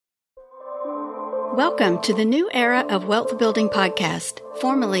Welcome to the new era of Wealth Building Podcast,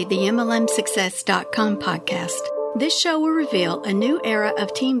 formerly the MLMsuccess.com podcast. This show will reveal a new era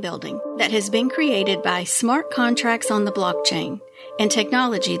of team building that has been created by smart contracts on the blockchain and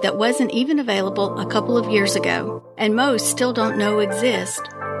technology that wasn't even available a couple of years ago, and most still don't know exist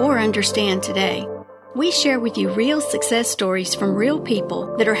or understand today. We share with you real success stories from real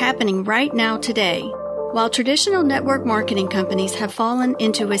people that are happening right now today. While traditional network marketing companies have fallen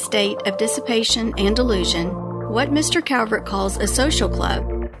into a state of dissipation and delusion, what Mr. Calvert calls a social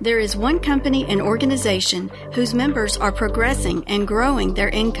club, there is one company and organization whose members are progressing and growing their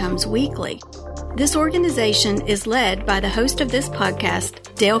incomes weekly. This organization is led by the host of this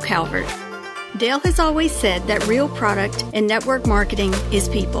podcast, Dale Calvert. Dale has always said that real product in network marketing is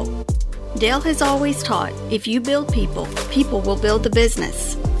people. Dale has always taught, if you build people, people will build the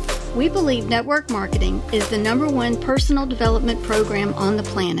business. We believe network marketing is the number one personal development program on the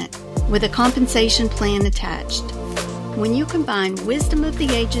planet, with a compensation plan attached. When you combine wisdom of the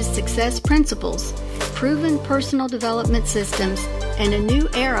ages success principles, proven personal development systems, and a new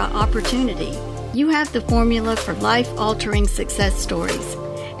era opportunity, you have the formula for life-altering success stories.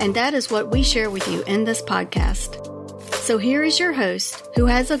 And that is what we share with you in this podcast. So here is your host, who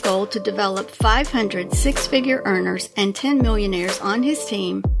has a goal to develop 500 six-figure earners and 10 millionaires on his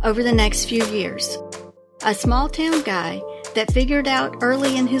team over the next few years. A small-town guy that figured out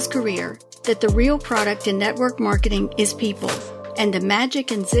early in his career that the real product in network marketing is people. And the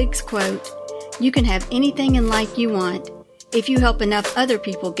magic in Zig's quote, "You can have anything in life you want if you help enough other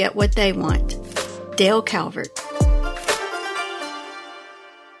people get what they want." Dale Calvert.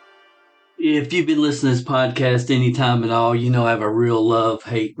 If you've been listening to this podcast any time at all, you know I have a real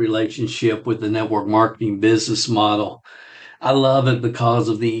love-hate relationship with the network marketing business model. I love it because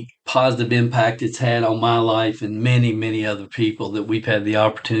of the positive impact it's had on my life and many, many other people that we've had the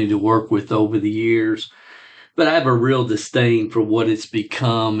opportunity to work with over the years. But I have a real disdain for what it's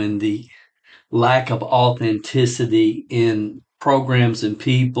become and the lack of authenticity in programs and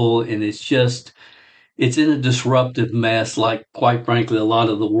people, and it's in a disruptive mess, like, quite frankly, a lot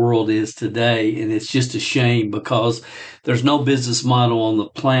of the world is today. And it's just a shame because there's no business model on the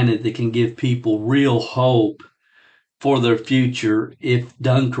planet that can give people real hope for their future if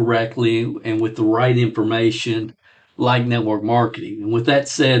done correctly and with the right information, like network marketing. And with that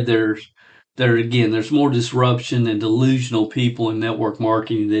said, there's more disruption and delusional people in network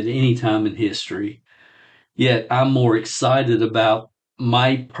marketing than any time in history. Yet I'm more excited about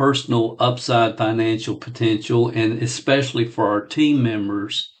my personal upside financial potential, and especially for our team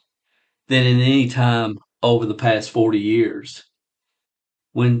members, than in any time over the past 40 years.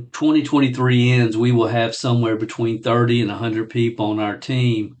 When 2023 ends, we will have somewhere between 30 and 100 people on our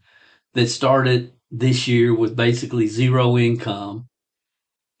team that started this year with basically zero income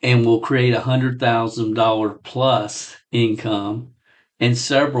and will create $100,000 plus income, and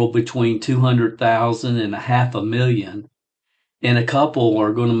several between $200,000 and $500,000. And a couple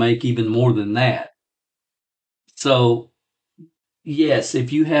are going to make even more than that. So, yes,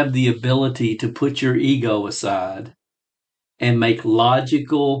 if you have the ability to put your ego aside and make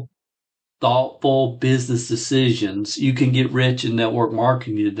logical, thoughtful business decisions, you can get rich in network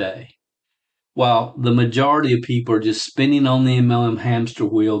marketing today. While the majority of people are just spinning on the MLM hamster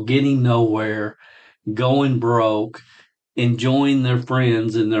wheel, getting nowhere, going broke, enjoying their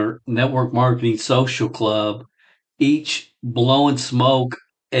friends in their network marketing social club, each blowing smoke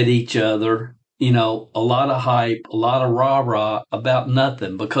at each other, a lot of hype, a lot of rah-rah about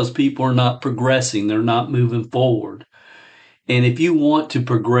nothing because people are not progressing. They're not moving forward. And if you want to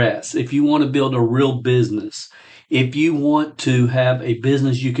progress, if you want to build a real business, if you want to have a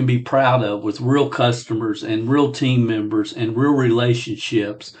business you can be proud of with real customers and real team members and real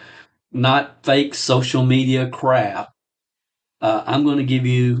relationships, not fake social media crap, I'm going to give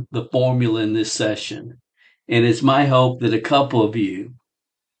you the formula in this session. And it's my hope that a couple of you,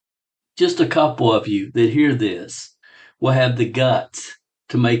 just a couple of you that hear this, will have the guts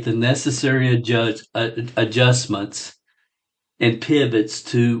to make the necessary adjustments and pivots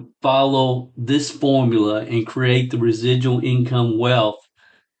to follow this formula and create the residual income wealth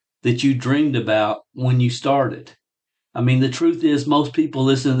that you dreamed about when you started. I mean, the truth is most people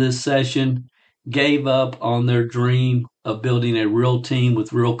listening to this session gave up on their dream of building a real team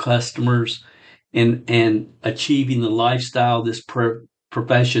with real customers and achieving the lifestyle this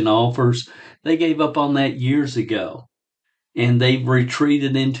profession offers. They gave up on that years ago, and they've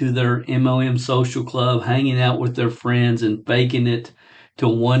retreated into their MLM social club, hanging out with their friends and faking it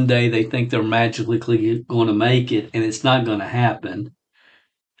till one day they think they're magically going to make it, and it's not going to happen.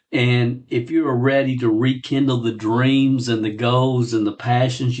 And if you are ready to rekindle the dreams and the goals and the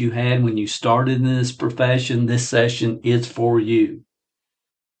passions you had when you started in this profession, this session is for you.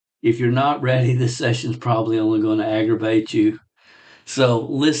 If you're not ready, this session is probably only going to aggravate you. So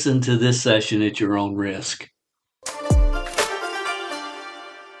listen to this session at your own risk.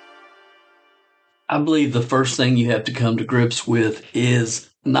 I believe the first thing you have to come to grips with is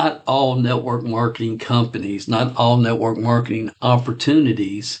not all network marketing companies, not all network marketing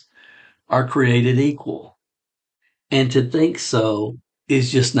opportunities are created equal. And to think so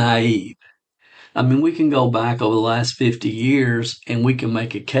is just naive. I mean, we can go back over the last 50 years and we can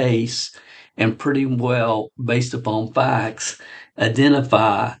make a case and pretty well, based upon facts,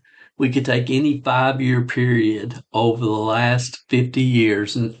 identify. We could take any 5-year period over the last 50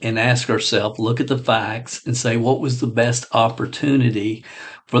 years and ask ourselves, look at the facts and say, what was the best opportunity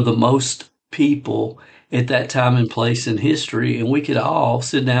for the most people at that time and place in history? And we could all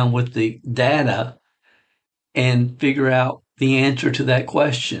sit down with the data and figure out the answer to that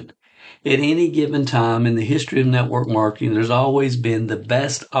question. At any given time in the history of network marketing, there's always been the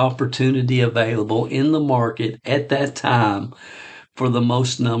best opportunity available in the market at that time for the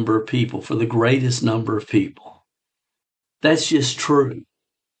most number of people, for the greatest number of people. That's just true.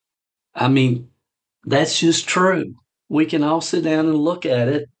 I mean, that's just true. We can all sit down and look at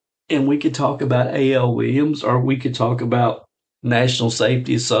it, and we could talk about A.L. Williams, or we could talk about National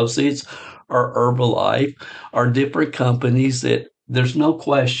Safety Associates, or Herbalife, or different companies that there's no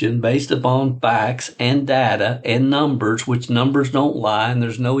question, based upon facts and data and numbers, which numbers don't lie, and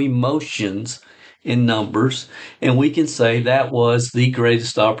there's no emotions in numbers, and we can say that was the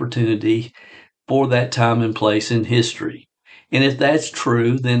greatest opportunity for that time and place in history. And if that's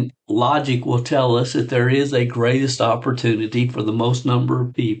true, then logic will tell us that there is a greatest opportunity for the most number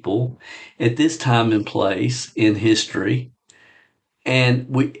of people at this time and place in history. And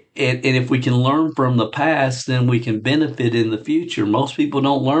if we can learn from the past, then we can benefit in the future. Most people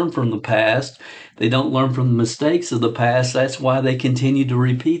don't learn from the past. They don't learn from the mistakes of the past. That's why they continue to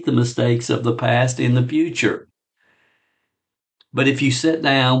repeat the mistakes of the past in the future. But if you sit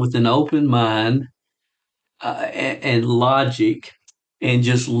down with an open mind and logic and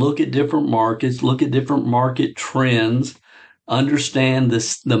just look at different markets, look at different market trends, understand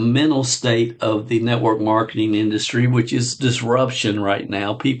the mental state of the network marketing industry, which is disruption right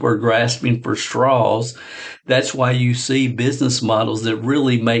now. People are grasping for straws. That's why you see business models that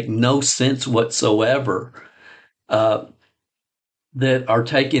really make no sense whatsoever that are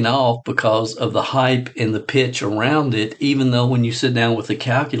taking off because of the hype and the pitch around it, even though when you sit down with a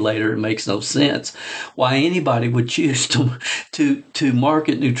calculator, it makes no sense. Why anybody would choose to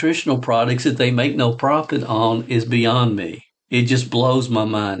market nutritional products that they make no profit on is beyond me. It just blows my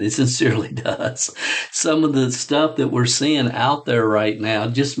mind. It sincerely does. Some of the stuff that we're seeing out there right now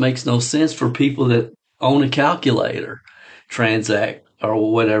just makes no sense for people that own a calculator, transact,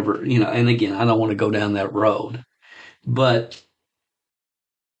 or whatever, and again, I don't want to go down that road. But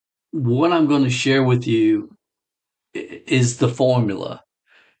what I'm going to share with you is the formula,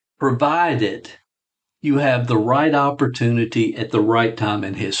 provided you have the right opportunity at the right time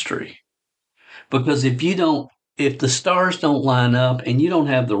in history. Because if the stars don't line up and you don't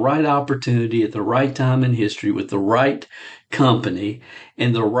have the right opportunity at the right time in history with the right company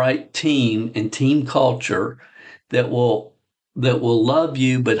and the right team and team culture that will love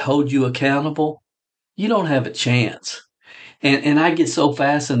you but hold you accountable, you don't have a chance. And I get so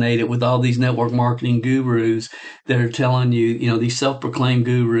fascinated with all these network marketing gurus that are telling you, these self-proclaimed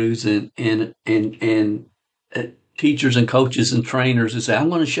gurus and teachers and coaches and trainers that say, I'm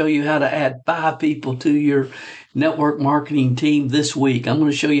going to show you how to add 5 people to your network marketing team this week. I'm going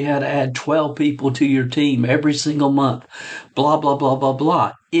to show you how to add 12 people to your team every single month. Blah, blah, blah, blah,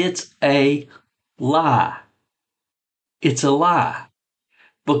 blah. It's a lie. It's a lie,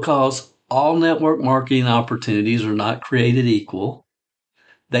 because all network marketing opportunities are not created equal.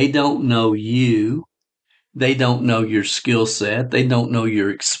 They don't know you. They don't know your skill set. They don't know your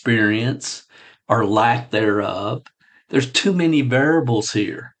experience or lack thereof. There's too many variables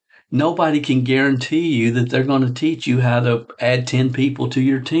here. Nobody can guarantee you that they're going to teach you how to add 10 people to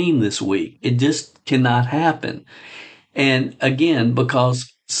your team this week. It just cannot happen. And again,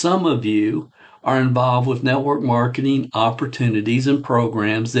 because some of you are involved with network marketing opportunities and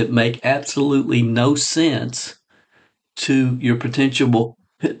programs that make absolutely no sense to your potential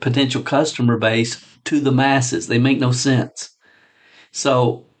customer base, to the masses. They make no sense.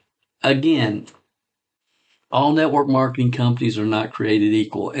 So again, all network marketing companies are not created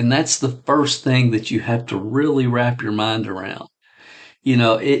equal. And that's the first thing that you have to really wrap your mind around.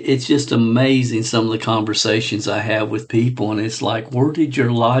 It's just amazing some of the conversations I have with people, and it's like, where did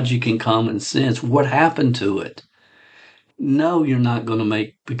your logic and common sense? What happened to it? No, you're not going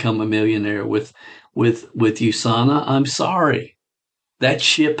to become a millionaire with USANA. I'm sorry. That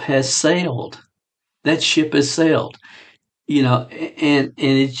ship has sailed. That ship has sailed. And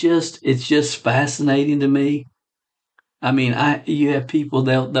it's just fascinating to me. I mean, you have people,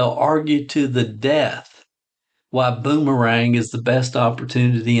 they'll argue to the death why Boomerang is the best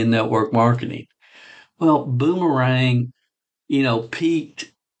opportunity in network marketing. Well, Boomerang,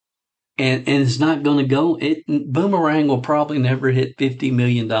 peaked and it's not going to go. Boomerang will probably never hit $50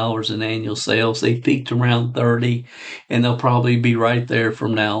 million in annual sales. They peaked around 30, and they'll probably be right there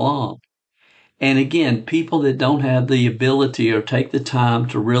from now on. And again, people that don't have the ability or take the time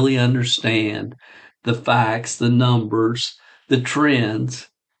to really understand the facts, the numbers, the trends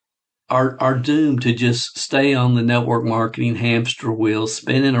are doomed to just stay on the network marketing hamster wheel,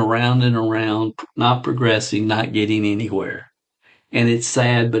 spinning around and around, not progressing, not getting anywhere. And it's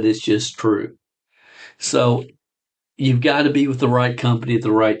sad, but it's just true. So you've got to be with the right company at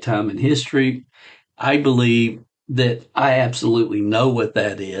the right time in history. I believe that I absolutely know what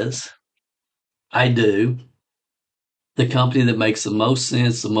that is. I do. The company that makes the most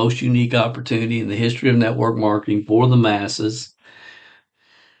sense, the most unique opportunity in the history of network marketing for the masses.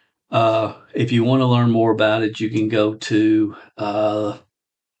 If you want to learn more about it, you can go to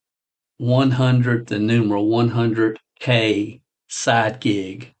 100, the numeral 100K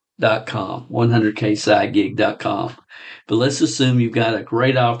sidegig.com, 100ksidegig.com. But let's assume you've got a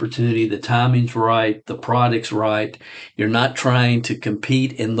great opportunity, the timing's right, the product's right. You're not trying to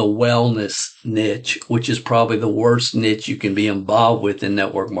compete in the wellness niche, which is probably the worst niche you can be involved with in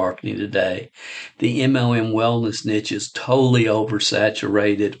network marketing today. The MLM wellness niche is totally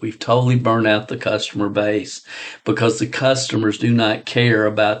oversaturated. We've totally burned out the customer base because the customers do not care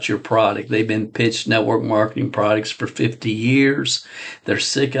about your product. They've been pitched network marketing products for 50 years. They're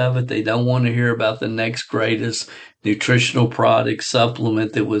sick of it. They don't want to hear about the next greatest nutritional product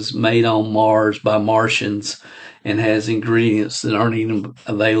supplement that was made on Mars by Martians and has ingredients that aren't even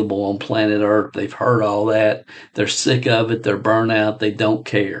available on planet Earth. They've heard all that. They're sick of it. They're burnt out. They don't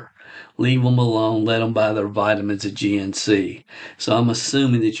care. Leave them alone. Let them buy their vitamins at GNC. So I'm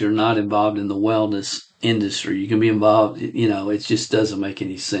assuming that you're not involved in the wellness industry. You can be involved, it just doesn't make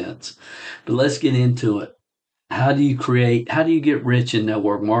any sense. But let's get into it. How do you get rich in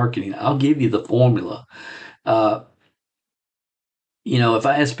network marketing? I'll give you the formula. If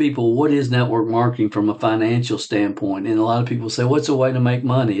I ask people, what is network marketing from a financial standpoint? And a lot of people say, what's a way to make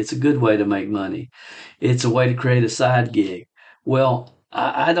money? It's a good way to make money. It's a way to create a side gig. Well,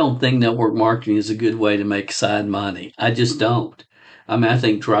 I don't think network marketing is a good way to make side money. I just don't. I mean, I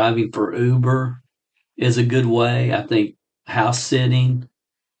think driving for Uber is a good way. I think house sitting,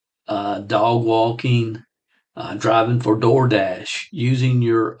 dog walking, driving for DoorDash, using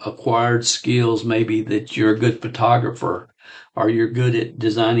your acquired skills, maybe that you're a good photographer or you're good at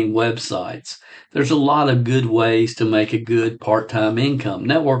designing websites. There's a lot of good ways to make a good part-time income.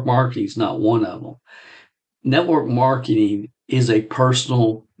 Network marketing is not one of them. Network marketing is a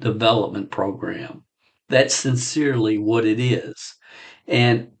personal development program. That's sincerely what it is.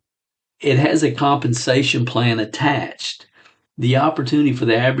 And it has a compensation plan attached. The opportunity for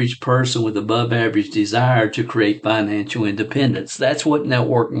the average person with above average desire to create financial independence. That's what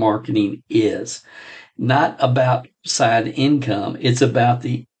network marketing is. Not about side income. It's about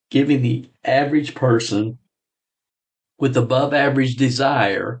giving the average person with above average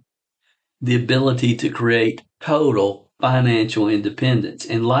desire the ability to create total financial independence.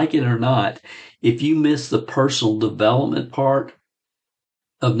 And like it or not, if you miss the personal development part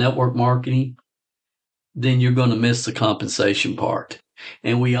of network marketing, then you're going to miss the compensation part.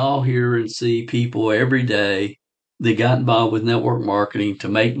 And we all hear and see people every day that got involved with network marketing to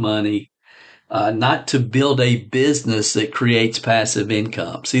make money, not to build a business that creates passive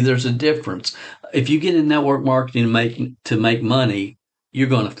income. See, there's a difference. If you get in network marketing to make money, you're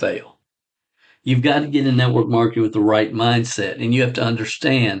going to fail. You've got to get in network marketing with the right mindset, and you have to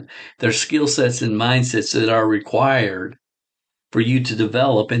understand there's skill sets and mindsets that are required for you to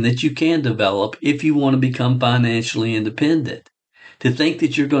develop and that you can develop if you want to become financially independent. To think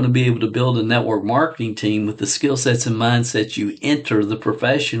that you're going to be able to build a network marketing team with the skill sets and mindsets you enter the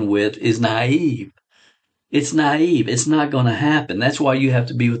profession with is naive. It's naive. It's not going to happen. That's why you have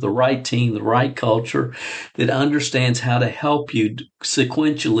to be with the right team, the right culture that understands how to help you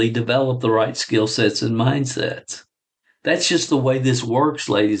sequentially develop the right skill sets and mindsets. That's just the way this works,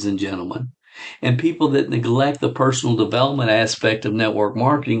 ladies and gentlemen. And people that neglect the personal development aspect of network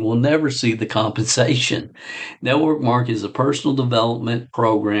marketing will never see the compensation. Network marketing is a personal development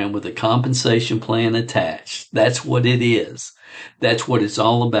program with a compensation plan attached. That's what it is. That's what it's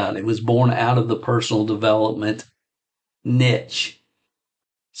all about. It was born out of the personal development niche.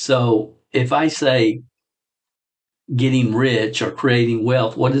 So if I say getting rich or creating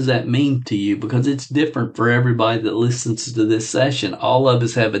wealth, what does that mean to you? Because it's different for everybody that listens to this session. All of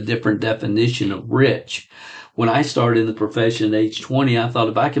us have a different definition of rich. When I started in the profession at age 20, I thought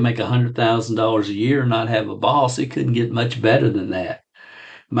if I could make $100,000 a year and not have a boss, it couldn't get much better than that.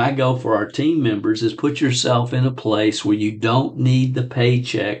 My goal for our team members is put yourself in a place where you don't need the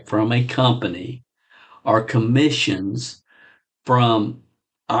paycheck from a company or commissions from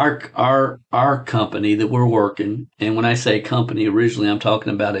our company that we're working. And when I say company, originally I'm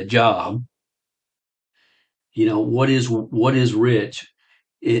talking about a job. You know, what is rich?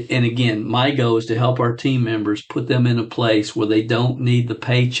 And again, my goal is to help our team members put them in a place where they don't need the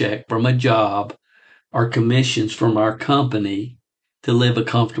paycheck from a job or commissions from our company to live a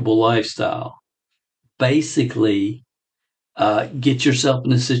comfortable lifestyle. Basically, get yourself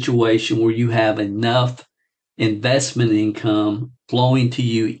in a situation where you have enough investment income flowing to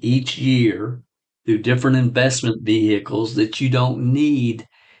you each year through different investment vehicles that you don't need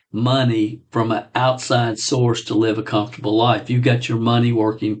money from an outside source to live a comfortable life. You've got your money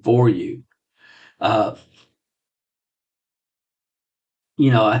working for you. I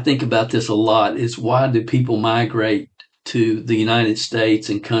think about this a lot, is why do people migrate to the United States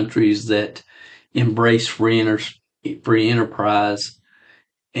and countries that embrace free enterprise,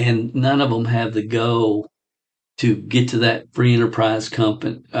 and none of them have the goal to get to that free enterprise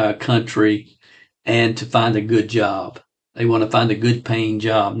country and to find a good job. They want to find a good paying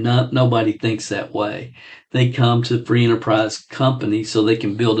job. Nobody thinks that way. They come to free enterprise companies so they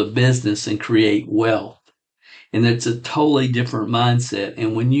can build a business and create wealth. And it's a totally different mindset.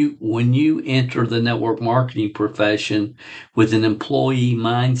 And when you enter the network marketing profession with an employee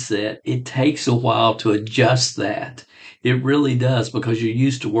mindset, it takes a while to adjust that. It really does, because you're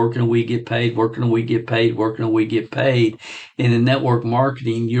used to working a week, get paid, working a week, get paid, working a week, get paid. And in network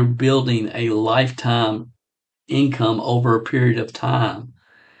marketing, you're building a lifetime income over a period of time.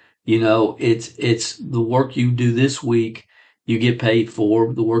 It's the work you do this week, you get paid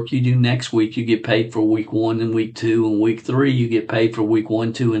for. The work you do next week, you get paid for week 1 and week 2 and week 3. You get paid for week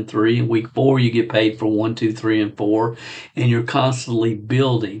 1, 2, and 3. And week 4, you get paid for 1, 2, 3, and 4. And you're constantly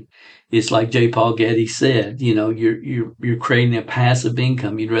building. It's like J. Paul Getty said, you're creating a passive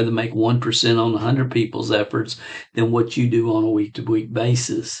income. You'd rather make 1% on 100 people's efforts than what you do on a week to week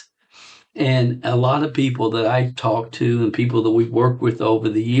basis. And a lot of people that I talk to and people that we've worked with over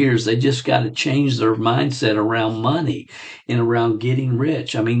the years, they just got to change their mindset around money and around getting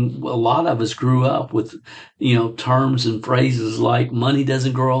rich. I mean, a lot of us grew up with, terms and phrases like money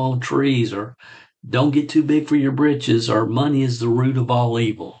doesn't grow on trees, or don't get too big for your britches, or money is the root of all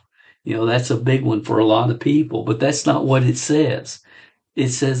evil. That's a big one for a lot of people, but that's not what it says. It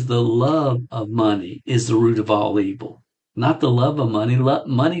says the love of money is the root of all evil. Not the love of money.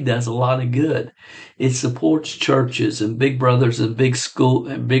 Money does a lot of good. It supports churches and big brothers and big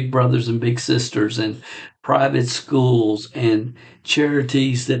brothers and big sisters, and private schools and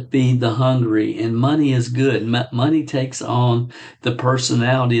charities that feed the hungry. And money is good. Money takes on the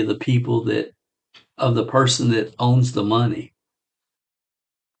personality of the person that owns the money.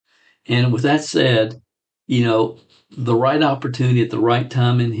 And with that said, the right opportunity at the right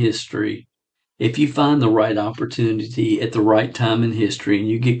time in history. If you find the right opportunity at the right time in history and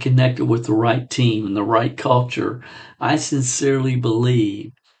you get connected with the right team and the right culture, I sincerely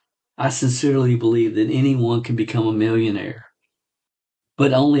believe that anyone can become a millionaire,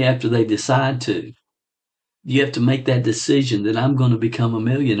 but only after they decide to. You have to make that decision that I'm going to become a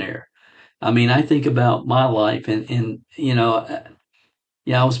millionaire. I mean, I think about my life and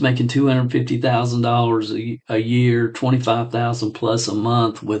I was making $250,000 a year, $25,000 plus a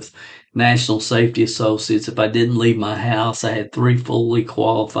month with National Safety Associates. If I didn't leave my house, I had 3 fully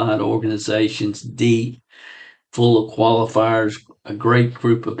qualified organizations, deep, full of qualifiers, a great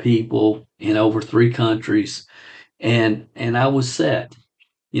group of people in over 3 countries. And I was set.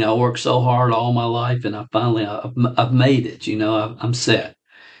 I worked so hard all my life, and I've made it. I'm set.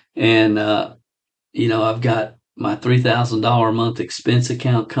 And, I've got my $3,000 a month expense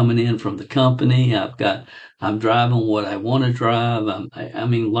account coming in from the company. I'm driving what I want to drive.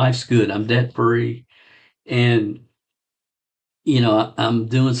 Life's good. I'm debt free. And, I'm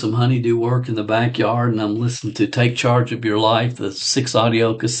doing some honeydew work in the backyard, and I'm listening to Take Charge of Your Life, the 6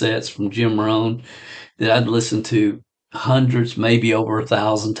 audio cassettes from Jim Rohn that I'd listened to hundreds, maybe over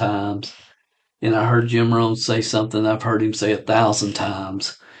 1,000 times. And I heard Jim Rohn say something I've heard him say 1,000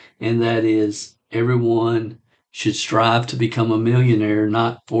 times, and that is everyone should strive to become a millionaire,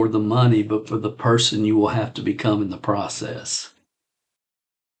 not for the money, but for the person you will have to become in the process.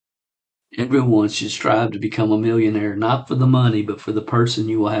 Everyone should strive to become a millionaire, not for the money, but for the person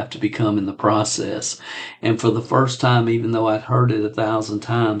you will have to become in the process. And for the first time, even though I'd heard it 1,000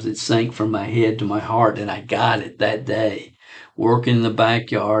 times, it sank from my head to my heart, and I got it that day. Working in the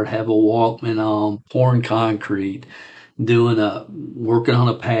backyard, have a Walkman on, pouring concrete, working on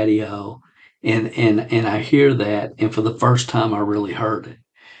a patio, and I hear that, and for the first time, I really heard it.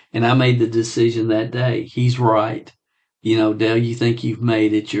 And I made the decision that day. He's right. Dale, you think you've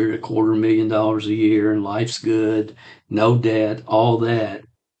made it. You're at $250,000 a year and life's good, no debt, all that.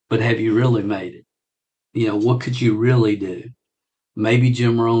 But have you really made it? What could you really do? Maybe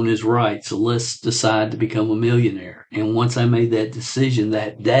Jim Rohn is right. So let's decide to become a millionaire. And once I made that decision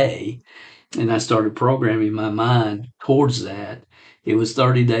that day and I started programming my mind towards that, it was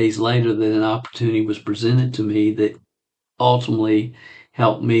 30 days later that an opportunity was presented to me that ultimately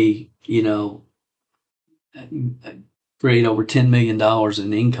helped me, create over $10 million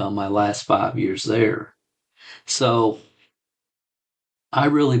in income my last 5 years there. So I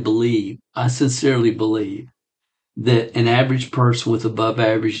sincerely believe that an average person with above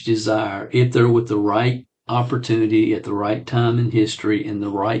average desire, if they're with the right opportunity at the right time in history and the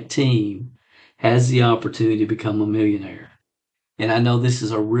right team, has the opportunity to become a millionaire. And I know this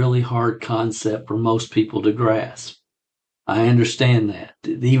is a really hard concept for most people to grasp. I understand that.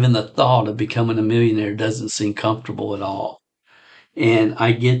 Even the thought of becoming a millionaire doesn't seem comfortable at all. And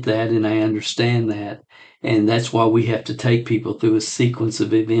I get that and I understand that. And that's why we have to take people through a sequence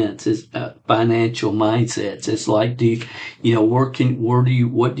of events. It's financial mindsets. It's like, what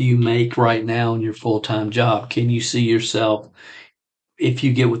do you make right now in your full-time job? Can you see yourself, if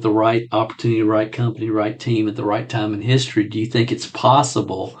you get with the right opportunity, right company, right team at the right time in history, do you think it's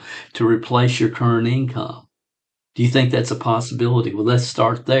possible to replace your current income? Do you think that's a possibility? Well, let's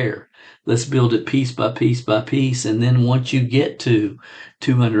start there. Let's build it piece by piece by piece. And then once you get to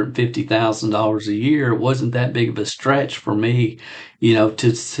 $250,000 a year, it wasn't that big of a stretch for me,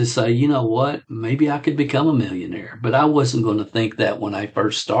 to say, you know what, maybe I could become a millionaire. But I wasn't going to think that when I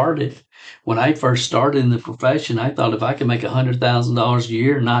first started. When I first started in the profession, I thought if I could make $100,000 a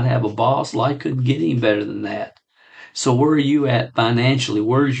year and not have a boss, life couldn't get any better than that. So where are you at financially?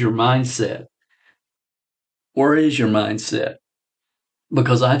 Where's your mindset? Where is your mindset?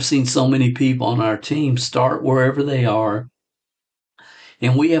 Because I've seen so many people on our team start wherever they are.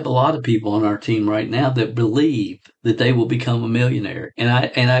 And we have a lot of people on our team right now that believe that they will become a millionaire. And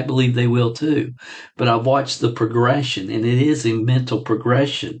I believe they will too. But I've watched the progression, and it is a mental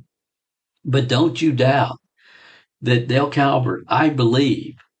progression. But don't you doubt that Dale Calvert, I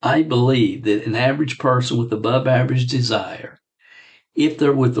believe that an average person with above average desire, if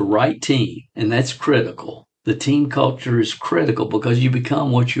they're with the right team, and that's critical. The team culture is critical because you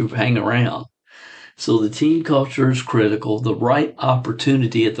become what you hang around. So the team culture is critical. The right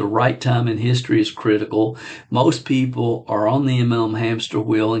opportunity at the right time in history is critical. Most people are on the MLM hamster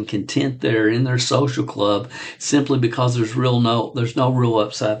wheel and content there in their social club simply because there's no real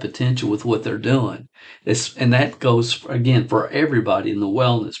upside potential with what they're doing. And that goes, again, for everybody in the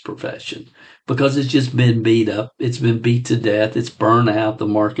wellness profession because it's just been beat up. It's been beat to death. It's burnt out. The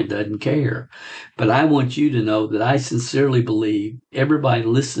market doesn't care. But I want you to know that I sincerely believe, everybody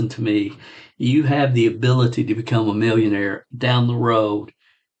listen to me, you have the ability to become a millionaire down the road,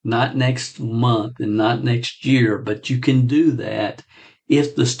 not next month and not next year, but you can do that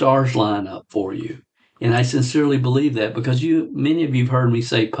if the stars line up for you. And I sincerely believe that because many of you have heard me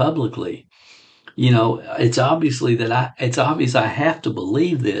say publicly, it's obvious I have to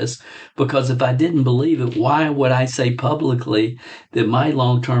believe this because if I didn't believe it, why would I say publicly that my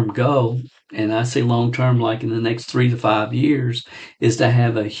long-term goal, and I say long-term like in the next 3 to 5 years, is to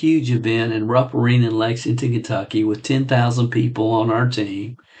have a huge event in Rupp Arena in Lexington, Kentucky with 10,000 people on our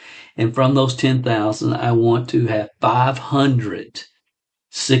team. And from those 10,000, I want to have 500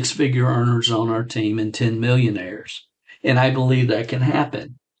 six-figure earners on our team and 10 millionaires. And I believe that can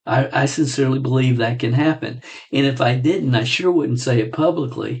happen. I sincerely believe that can happen. And if I didn't, I sure wouldn't say it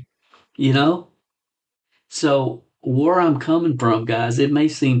publicly, So where I'm coming from, guys, it may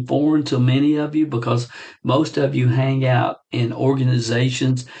seem foreign to many of you because most of you hang out in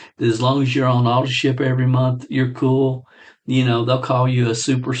organizations that as long as you're on auto-ship every month, you're cool. They'll call you a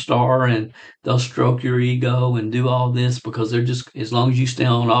superstar and they'll stroke your ego and do all this because they're just, as long as you stay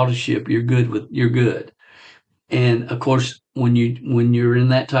on auto-ship, you're good. And of course, when you're in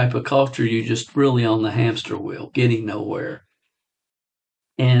that type of culture, you're just really on the hamster wheel, getting nowhere.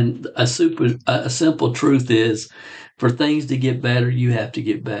 And a simple truth is, for things to get better, you have to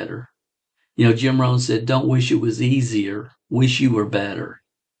get better. Jim Rohn said, don't wish it was easier, wish you were better.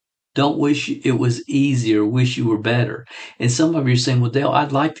 Don't wish it was easier, wish you were better. And some of you are saying, well, Dale,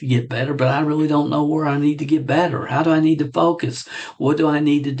 I'd like to get better, but I really don't know where I need to get better. How do I need to focus? What do I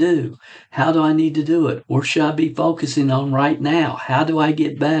need to do? How do I need to do it? Where should I be focusing on right now? How do I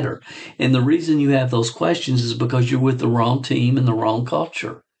get better? And the reason you have those questions is because you're with the wrong team and the wrong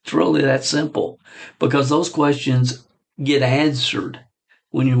culture. It's really that simple, because those questions get answered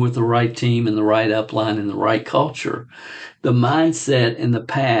when you're with the right team and the right upline and the right culture. The mindset and the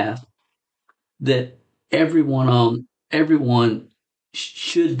path that everyone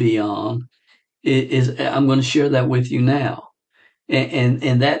should be on is I'm going to share that with you now.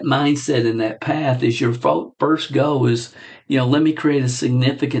 And that mindset and that path is your first goal is, let me create a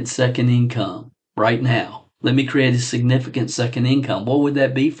significant second income right now. Let me create a significant second income. What would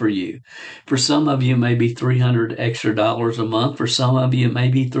that be for you? For some of you, it may be $300 extra a month. For some of you, it may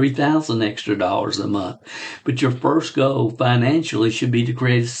be $3,000 extra a month. But your first goal financially should be to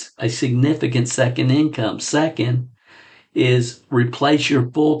create a significant second income. Second is replace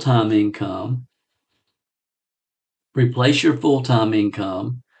your full-time income. Replace your full-time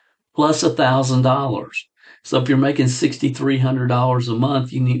income plus $1,000. So if you're making $6,300 a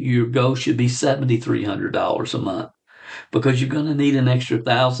month, your goal should be $7,300 a month, because you're going to need an extra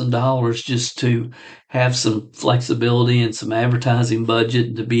 $1,000 just to have some flexibility and some advertising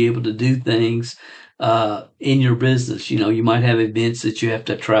budget to be able to do things in your business. You might have events that you have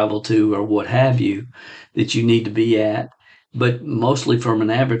to travel to or what have you that you need to be at, but mostly from an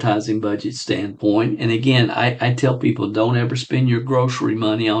advertising budget standpoint. And again, I tell people, don't ever spend your grocery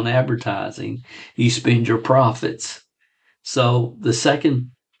money on advertising. You spend your profits. So the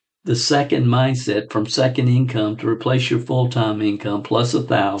second mindset, from second income to replace your full-time income plus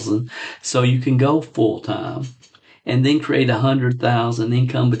 $1,000, so you can go full-time, and then create $100,000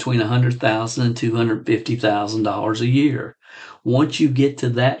 income between $100,000 and $250,000 a year. Once you get to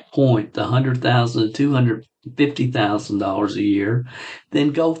that point, the $100,000 to $250,000 a year,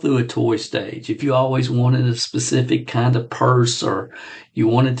 then go through a toy stage. If you always wanted a specific kind of purse, or you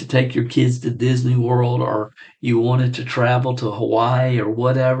wanted to take your kids to Disney World, or you wanted to travel to Hawaii or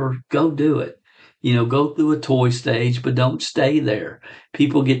whatever, go do it. Go through a toy stage, but don't stay there.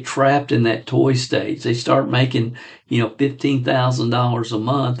 People get trapped in that toy stage. They start making, $15,000 a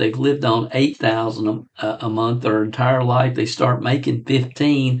month. They've lived on $8,000 a month their entire life. They start making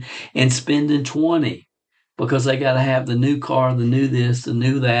 15 and spending 20 because they got to have the new car, the new this, the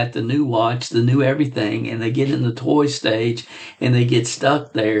new that, the new watch, the new everything. And they get in the toy stage and they get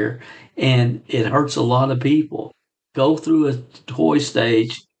stuck there, and it hurts a lot of people. Go through a toy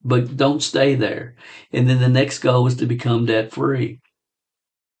stage, but don't stay there. And then the next goal is to become debt free.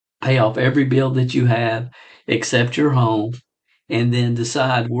 Pay off every bill that you have except your home, and then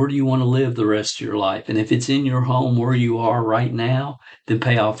decide, where do you want to live the rest of your life? And if it's in your home where you are right now, then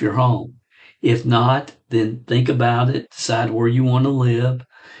pay off your home. If not, then think about it, decide where you want to live,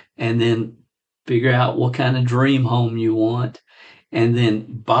 and then figure out what kind of dream home you want, and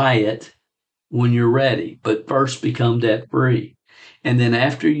then buy it when you're ready. But first, become debt free. And then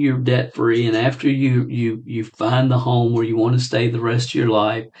after you're debt free, and after you find the home where you want to stay the rest of your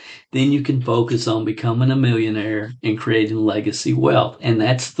life, then you can focus on becoming a millionaire and creating legacy wealth. And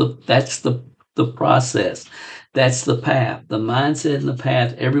that's the process. That's the path, the mindset and the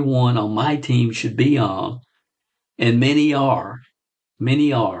path everyone on my team should be on. And many are.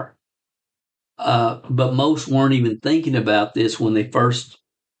 But most weren't even thinking about this when they first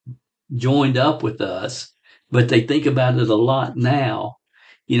joined up with us, but they think about it a lot now.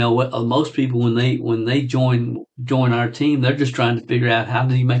 Most people, when they join our team, they're just trying to figure out, how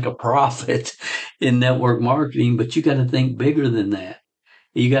do you make a profit in network marketing? But you got to think bigger than that.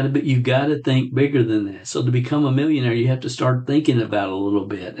 You got to think bigger than that. So to become a millionaire, you have to start thinking about it a little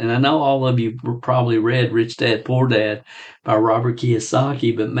bit. And I know all of you probably read Rich Dad, Poor Dad by Robert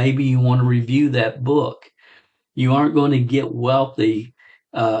Kiyosaki, but maybe you want to review that book. You aren't going to get wealthy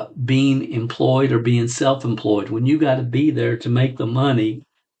being employed or being self-employed. When you got to be there to make the money,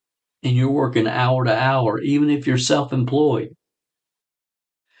 and you're working hour to hour, even if you're self-employed,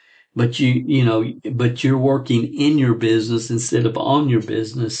 but you're working in your business instead of on your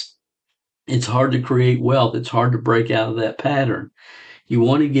business, it's hard to create wealth. It's hard to break out of that pattern. You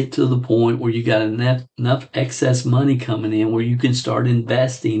want to get to the point where you got enough excess money coming in where you can start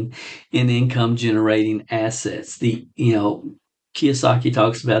investing in income generating assets. Kiyosaki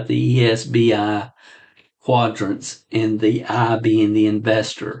talks about the ESBI quadrants, and the I being the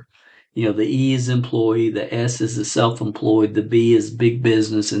investor. The E is employee, the S is the self-employed, the B is big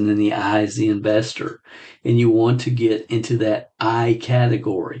business, and then the I is the investor. And you want to get into that I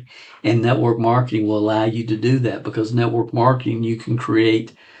category. And network marketing will allow you to do that, because network marketing, you can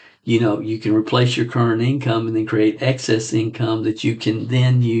create, you can replace your current income and then create excess income that you can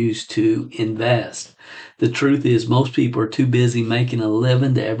then use to invest. The truth is, most people are too busy making a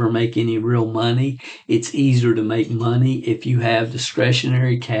living to ever make any real money. It's easier to make money if you have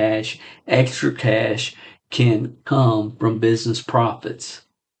discretionary cash. Extra cash can come from business profits.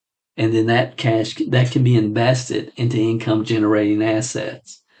 And then that cash, that can be invested into income generating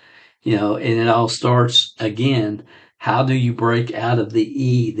assets. And it all starts again. How do you break out of the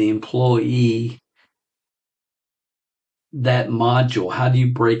E, the employee, that module? How do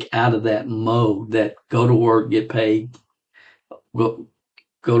you break out of that mode, that go to work, get paid, go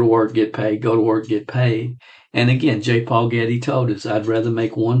to work, get paid, go to work, get paid? And again, J. Paul Getty told us, I'd rather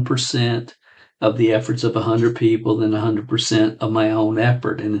make 1% of the efforts of 100 people than 100% of my own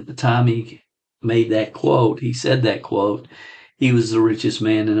effort. And at the time he made that quote, he said that quote, he was the richest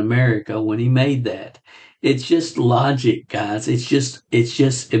man in America when he made that. It's just logic, guys.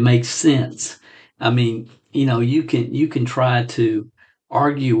 It makes sense. I mean, you can try to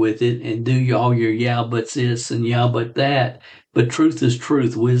argue with it and do all your yeah, but this and yeah, but that. But truth is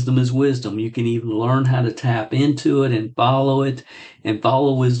truth. Wisdom is wisdom. You can even learn how to tap into it and follow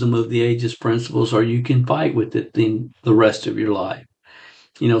wisdom of the ages principles, or you can fight with it in the rest of your life.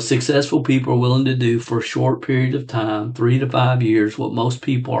 Successful people are willing to do for a short period of time, 3 to 5 years, what most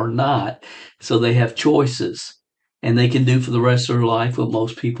people are not. So they have choices, and they can do for the rest of their life what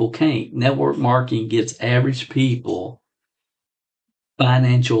most people can't. Network marketing gives average people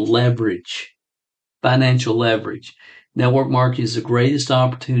financial leverage. Network marketing is the greatest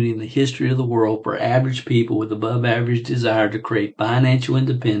opportunity in the history of the world for average people with above average desire to create financial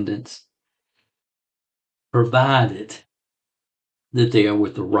independence, provided that they are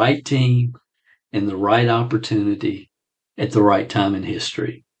with the right team and the right opportunity at the right time in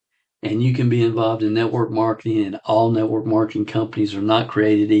history. And you can be involved in network marketing, and all network marketing companies are not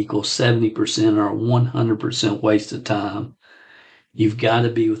created equal. 70% are 100% waste of time. You've got to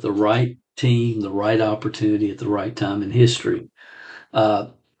be with the right team, the right opportunity at the right time in history.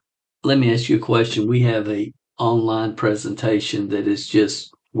 Let me ask you a question. We have a online presentation that is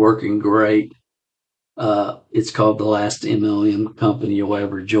just working great. It's called The Last MLM Company You'll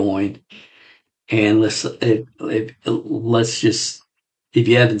Ever Join. And let's just, if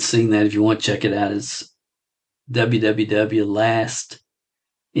you haven't seen that, if you want to check it out, it's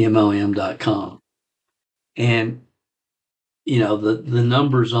www.lastmlm.com. And, the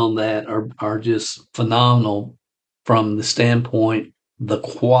numbers on that are just phenomenal from the standpoint, the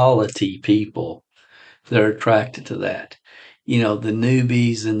quality people that are attracted to that. The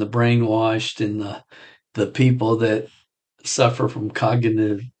newbies and the brainwashed and the people that suffer from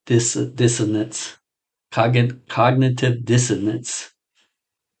cognitive dissonance,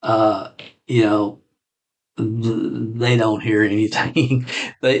 they don't hear anything.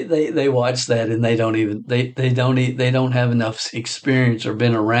 They watch that and they don't have enough experience or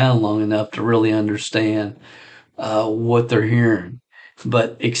been around long enough to really understand what they're hearing.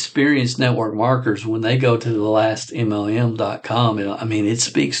 But experienced network marketers, when they go to the lastmlm.com, it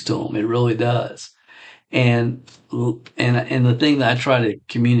speaks to them. It really does. And the thing that I try to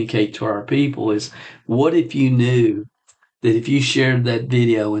communicate to our people is, what if you knew that if you shared that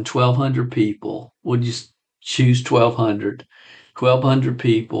video and 1,200 people, would you choose 1,200? 1,200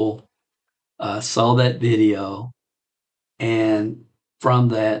 people saw that video, and from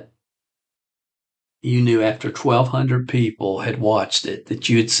that, you knew after 1,200 people had watched it that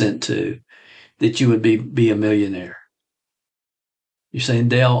you had sent to, that you would be a millionaire. You're saying,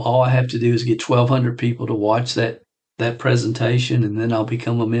 Dale, all I have to do is get 1,200 people to watch that presentation and then I'll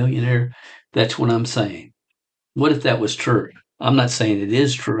become a millionaire? That's what I'm saying. What if that was true? I'm not saying it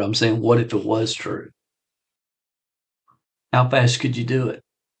is true. I'm saying, what if it was true? How fast could you do it?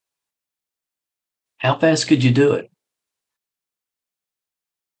 How fast could you do it?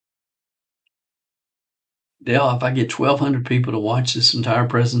 Dale, if I get 1,200 people to watch this entire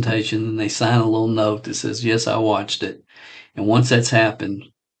presentation and they sign a little note that says, yes, I watched it, and once that's happened,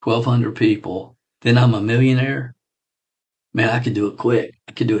 1,200 people, then I'm a millionaire? Man, I could do it quick.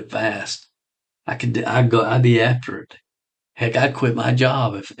 I could do it fast. I'd be after it. Heck, I'd quit my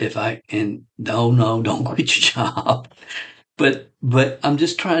job no, don't quit your job. But I'm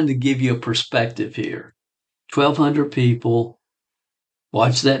just trying to give you a perspective here. 1,200 people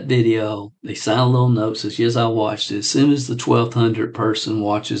watch that video. They sign a little note, says, yes, I watched it. As soon as the 1,200 person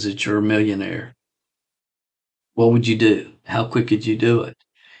watches it, you're a millionaire. What would you do? How quick could you do it?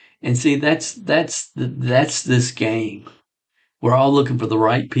 And see, that's this game. We're all looking for the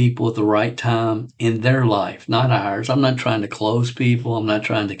right people at the right time in their life, not ours. I'm not trying to close people. I'm not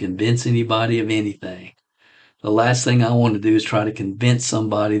trying to convince anybody of anything. The last thing I want to do is try to convince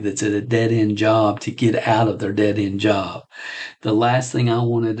somebody that's at a dead end job to get out of their dead end job. The last thing I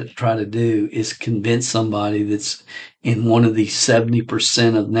wanted to try to do is convince somebody that's in one of these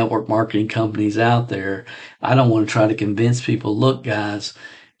 70% of network marketing companies out there. I don't want to try to convince people, look, guys,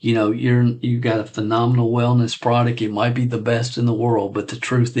 you've got a phenomenal wellness product. It might be the best in the world, but the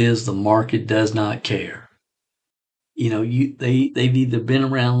truth is the market does not care. They've either been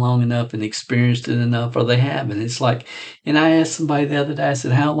around long enough and experienced it enough, or they haven't. It's like, and I asked somebody the other day, I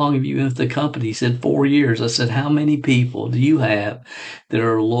said, how long have you been with the company? He said, 4 years. I said, how many people do you have that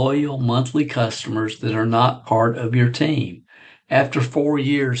are loyal monthly customers that are not part of your team? After 4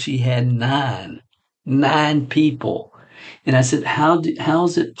 years, he had nine people. And I said, how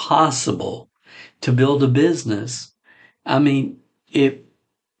is it possible to build a business? I mean,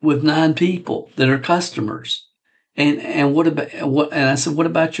 with 9 people that are customers. And I said, what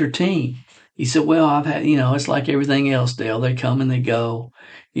about your team? He said, well, I've had, it's like everything else, Dale. They come and they go.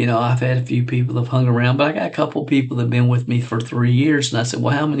 I've had a few people that have hung around, but I got a couple of people that have been with me for 3 years. And I said,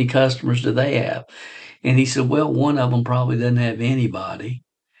 well, how many customers do they have? And he said, well, one of them probably doesn't have anybody.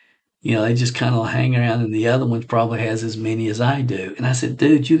 They just kind of hang around, and the other one probably has as many as I do. And I said,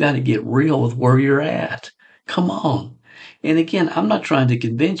 dude, you got to get real with where you're at. Come on. And again, I'm not trying to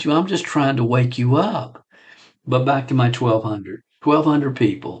convince you. I'm just trying to wake you up. But back to my 1,200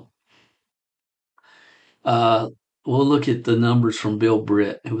 people. We'll look at the numbers from Bill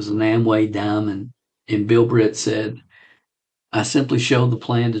Britt, who was an Amway diamond. And Bill Britt said, I simply showed the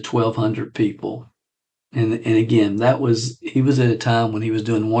plan to 1,200 people. And again, he was at a time when he was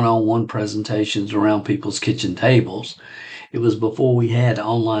doing one-on-one presentations around people's kitchen tables. It was before we had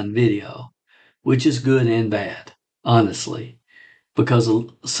online video, which is good and bad, honestly, because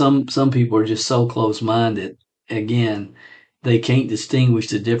some people are just so close-minded. Again, they can't distinguish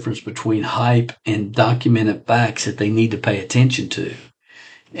the difference between hype and documented facts that they need to pay attention to.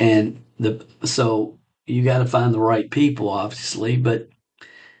 And so you got to find the right people, obviously, but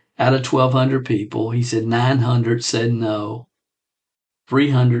out of 1,200 people, he said 900 said no,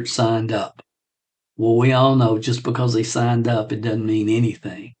 300 signed up. Well, we all know just because they signed up, it doesn't mean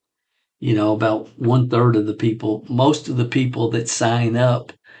anything. About 1/3 of the people, most of the people that sign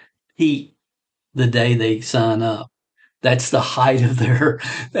up peak the day they sign up. That's the height of their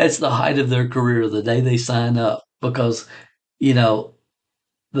career, the day they sign up, because,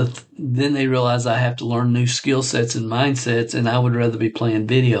 then they realize I have to learn new skill sets and mindsets, and I would rather be playing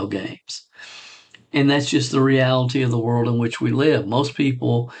video games. And that's just the reality of the world in which we live. Most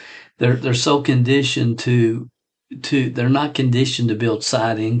people, they're so conditioned they're not conditioned to build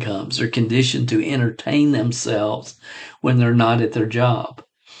side incomes. They're conditioned to entertain themselves when they're not at their job.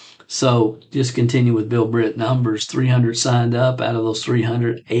 So just continue with Bill Britt numbers. 300 signed up. Out of those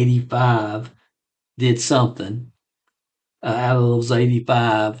 385 did something. Out of those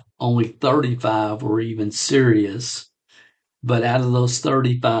 85, only 35 were even serious. But out of those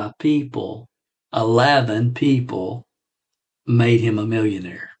 35 people, 11 people made him a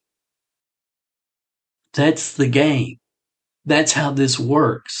millionaire. That's the game. That's how this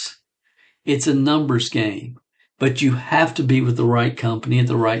works. It's a numbers game. But you have to be with the right company at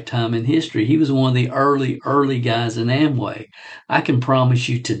the right time in history. He was one of the early guys in Amway. I can promise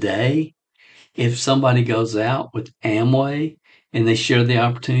you today, if somebody goes out with Amway and they share the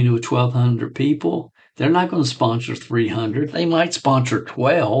opportunity with 1,200 people, they're not going to sponsor 300. They might sponsor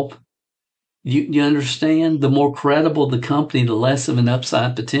 12. You understand? The more credible the company, the less of an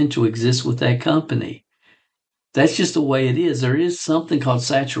upside potential exists with that company. That's just the way it is. There is something called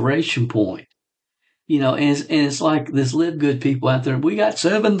saturation point. And it's like this Live Good people out there. We got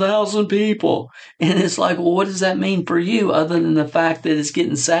 7,000 people. And it's like, well, what does that mean for you other than the fact that it's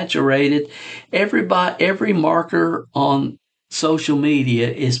getting saturated? Every marketer on social media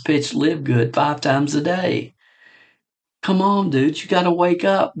is pitched Live Good 5 times a day. Come on, dude, you got to wake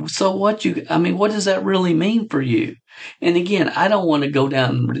up. So what does that really mean for you? And again, I don't want to go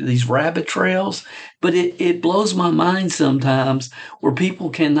down these rabbit trails, but it blows my mind sometimes where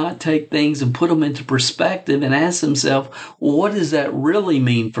people cannot take things and put them into perspective and ask themselves, well, what does that really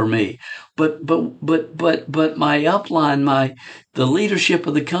mean for me? But my upline, the leadership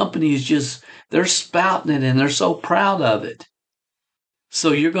of the company is just, they're spouting it and they're so proud of it.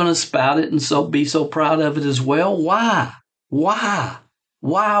 So you're going to spout it and be so proud of it as well? Why? Why?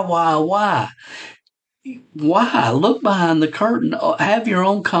 Look behind the curtain. Have your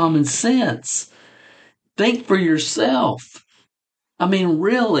own common sense. Think for yourself. I mean,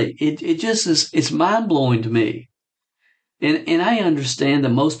 really, it just is, it's mind blowing to me. And I understand that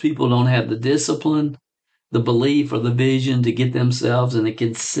most people don't have the discipline, the belief, or the vision to get themselves in a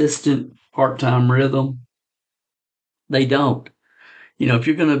consistent part-time rhythm. They don't. You know, if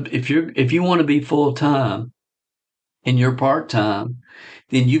you want to be full-time and you're part-time,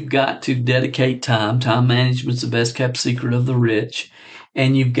 then you've got to dedicate time. Time management's the best kept secret of the rich.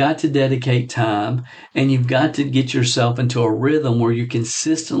 And you've got to dedicate time, and you've got to get yourself into a rhythm where you're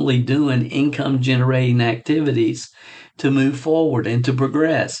consistently doing income generating activities to move forward and to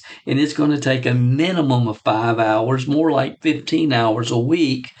progress. And it's going to take a minimum of 5 hours, more like 15 hours a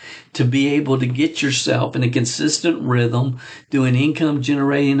week, to be able to get yourself in a consistent rhythm, doing income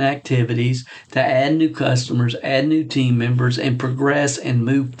generating activities, to add new customers, add new team members, and progress and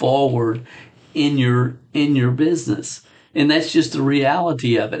move forward in your business. And that's just the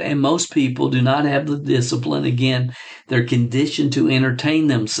reality of it. And most people do not have the discipline. Again, they're conditioned to entertain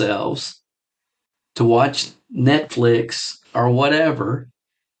themselves, to watch Netflix or whatever,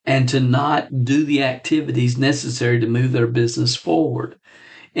 and to not do the activities necessary to move their business forward.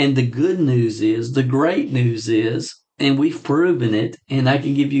 And the good news is, the great news is, and we've proven it, and I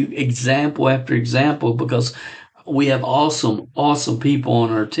can give you example after example because we have awesome, awesome people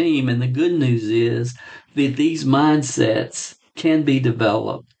on our team. And the good news is that these mindsets can be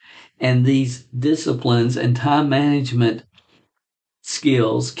developed, and these disciplines and time management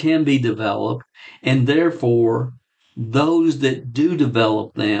skills can be developed. And therefore, those that do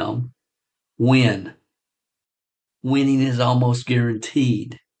develop them win. Winning is almost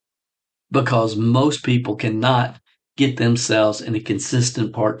guaranteed because most people cannot get themselves in a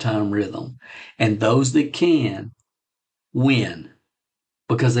consistent part-time rhythm. And those that can win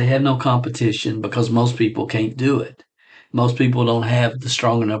because they have no competition, because most people can't do it. Most people don't have the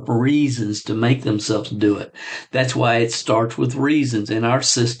strong enough reasons to make themselves do it. That's why it starts with reasons in our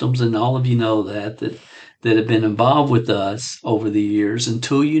systems, and all of you know that have been involved with us over the years.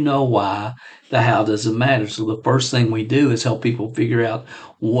 Until you know why, the how doesn't matter. So the first thing we do is help people figure out,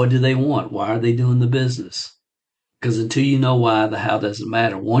 what do they want? Why are they doing the business? Because until you know why, the how doesn't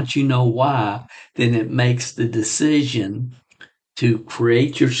matter. Once you know why, then it makes the decision to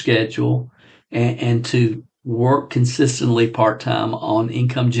create your schedule and to work consistently part-time on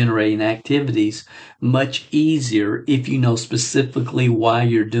income generating activities much easier if you know specifically why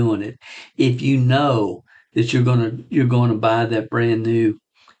you're doing it. If you know that you're going to buy that brand new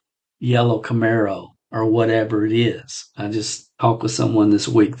yellow Camaro or whatever it is. I just talked with someone this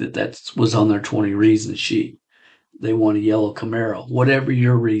week that was on their 20 reasons sheet. They want a yellow Camaro, whatever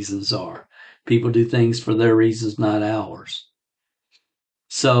your reasons are. People do things for their reasons, not ours.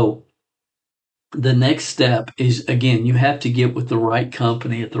 So the next step is, again, you have to get with the right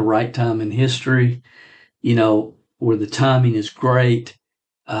company at the right time in history, you know, where the timing is great,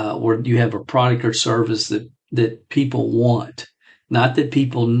 where you have a product or service that people want, not that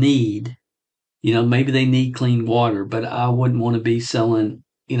people need. You know, maybe they need clean water, but I wouldn't want to be selling,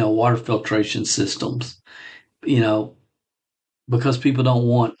 you know, water filtration systems, you know, because people don't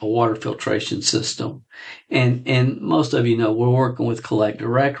want a water filtration system. And most of you know we're working with Collect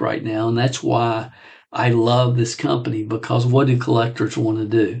Direct right now, and that's why I love this company, because what do collectors want to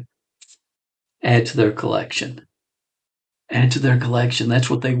do? Add to their collection. Add to their collection. That's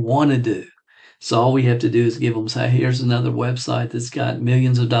what they want to do. So all we have to do is give them, say, here's another website that's got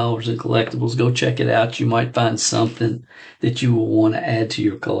millions of dollars in collectibles. Go check it out. You might find something that you will want to add to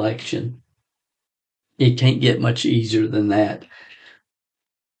your collection. It can't get much easier than that.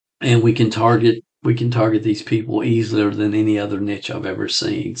 And we can target these people easier than any other niche I've ever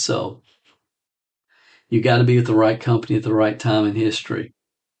seen. So you got to be with the right company at the right time in history.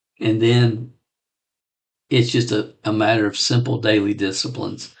 And then it's just a matter of simple daily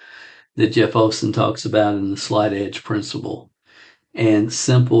disciplines that Jeff Olson talks about in the Slight Edge principle. And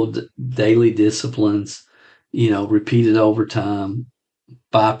simple daily disciplines, you know, repeated over time.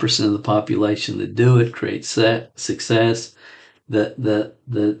 5% of the population that do it create success. The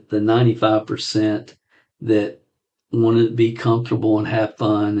 95% that want to be comfortable and have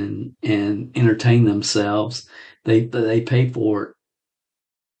fun and entertain themselves, they pay for it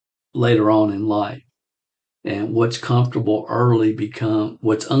later on in life. And what's uncomfortable early becomes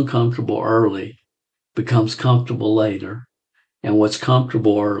comfortable later. And what's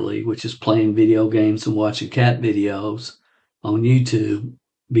comfortable early, which is playing video games and watching cat videos on YouTube,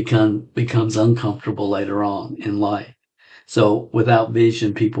 becomes uncomfortable later on in life. So without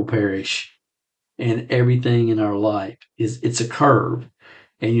vision, people perish. And everything in our life it's a curve,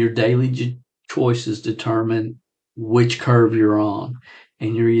 and your daily choices determine which curve you're on.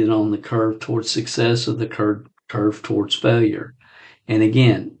 And you're either on the curve towards success or the curve towards failure. And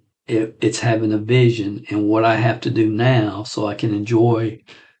again, it's having a vision and what I have to do now so I can enjoy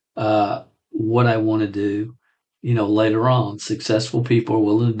what I want to do, later on. Successful people are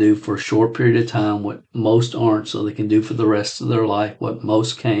willing to do for a short period of time what most aren't, so they can do for the rest of their life what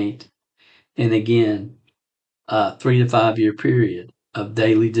most can't. And again, 3 to 5 year period of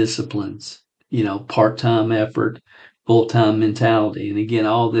daily disciplines, part-time effort, full-time mentality. And again,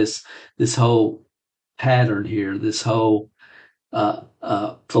 all this whole pattern here, this whole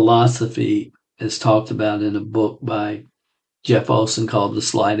philosophy is talked about in a book by Jeff Olson called The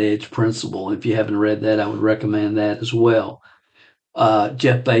Slight Edge Principle. If you haven't read that, I would recommend that as well.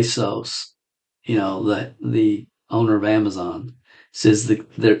 Jeff Bezos, the owner of Amazon, says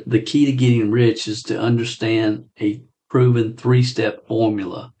the key to getting rich is to understand a proven 3-step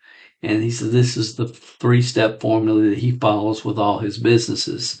formula. And he says this is the 3-step formula that he follows with all his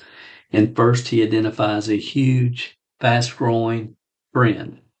businesses. And first, he identifies a huge, fast-growing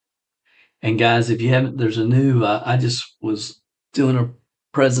trend. And guys, if you haven't, there's a new, I just was doing a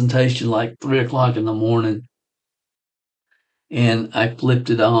presentation like 3:00 in the morning, and I flipped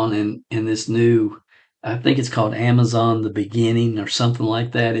it on, and this new, I think it's called Amazon The Beginning or something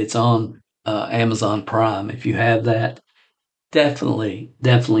like that. It's on Amazon Prime. If you have that, definitely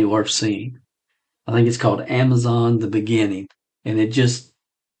worth seeing. I think it's called Amazon The Beginning, and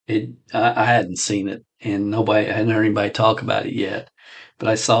I hadn't seen it, and I hadn't heard anybody talk about it yet, but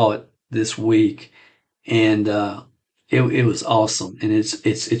I saw it this week, and it was awesome, and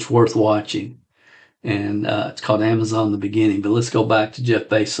it's worth watching. And it's called Amazon The Beginning. But let's go back to Jeff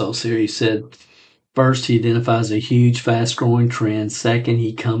Bezos here. He said, first, he identifies a huge, fast-growing trend. Second,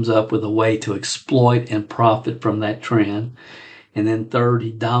 he comes up with a way to exploit and profit from that trend. And then third,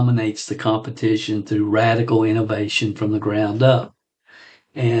 he dominates the competition through radical innovation from the ground up.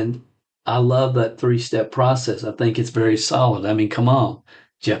 And I love that 3-step process. I think it's very solid. I mean, come on,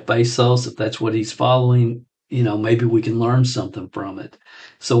 Jeff Bezos, if that's what he's following, maybe we can learn something from it.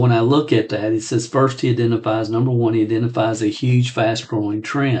 So when I look at that, it says first he identifies a huge, fast-growing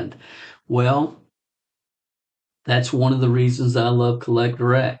trend. Well, that's one of the reasons I love Collect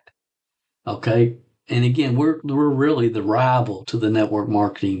Direct. Okay. And again, we're really the rival to the network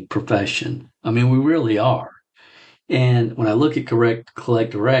marketing profession. I mean, we really are. And when I look at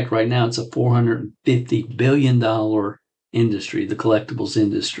Collect Direct, right now it's a $450 billion industry, the collectibles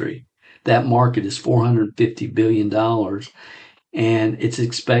industry. That market is $450 billion, and it's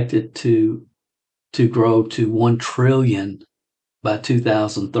expected to grow to $1 trillion by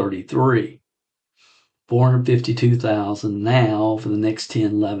 2033. 452,000 now. For the next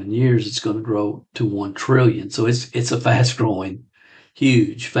 10, 11 years, it's going to grow to 1 trillion. So it's a fast-growing,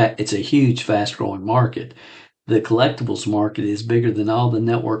 it's a huge, fast-growing market. The collectibles market is bigger than all the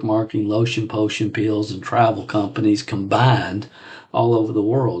network marketing, lotion, potion, pills, and travel companies combined all over the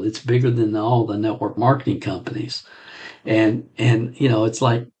world. It's bigger than all the network marketing companies. And it's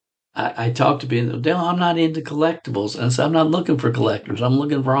like, I talk to people, Dale, I'm not into collectibles. And so I'm not looking for collectors. I'm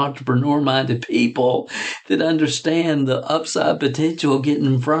looking for entrepreneur-minded people that understand the upside potential of getting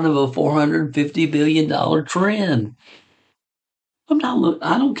in front of a $450 billion trend. I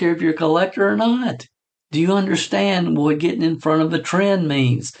don't care if you're a collector or not. Do you understand what getting in front of a trend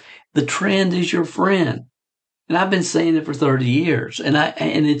means? The trend is your friend. And I've been saying it for 30 years. And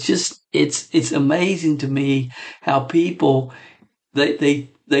it's amazing to me how people, they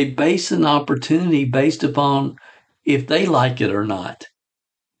base an opportunity based upon if they like it or not.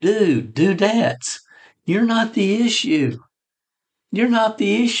 Dudettes, you're not the issue. You're not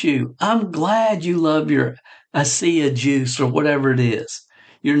the issue. I'm glad you love your ASEA juice or whatever it is,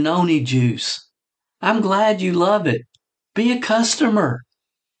 your noni juice. I'm glad you love it. Be a customer.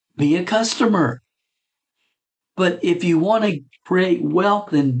 Be a customer. But if you want to create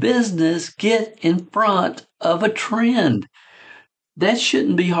wealth in business, get in front of a trend. That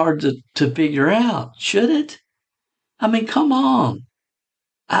shouldn't be hard to figure out, should it? I mean, come on.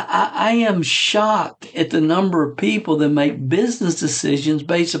 I am shocked at the number of people that make business decisions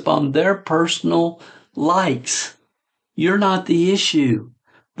based upon their personal likes. You're not the issue.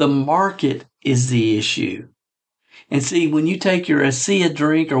 The market is the issue. And see, when you take your ASEA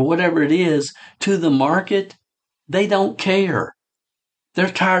drink or whatever it is to the market, they don't care.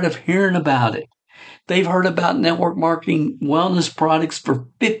 They're tired of hearing about it. They've heard about network marketing wellness products for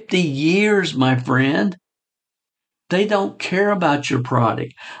 50 years, my friend. They don't care about your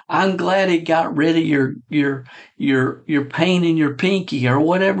product. I'm glad it got rid of your pain in your pinky or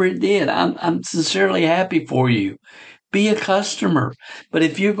whatever it did. I'm sincerely happy for you. Be a customer. But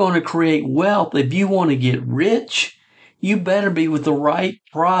if you're going to create wealth, if you want to get rich, you better be with the right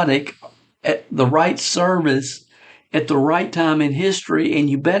product, the right service, at the right time in history, and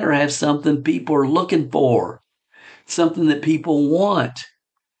you better have something people are looking for, something that people want.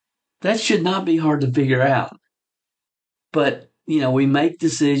 That should not be hard to figure out. But, we make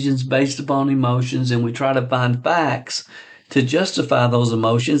decisions based upon emotions, and we try to find facts to justify those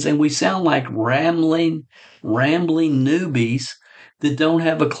emotions, and we sound like rambling newbies that don't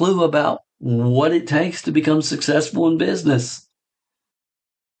have a clue about what it takes to become successful in business.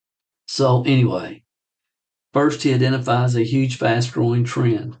 So anyway, first he identifies a huge, fast-growing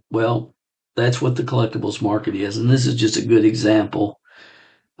trend. Well, that's what the collectibles market is, and this is just a good example.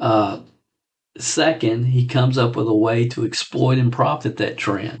 Second, he comes up with a way to exploit and profit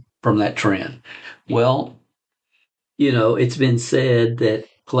from that trend. Well, it's been said that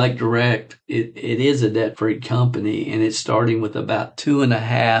Collect Direct, it is a debt-free company, and it's starting with about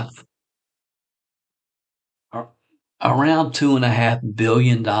around $2.5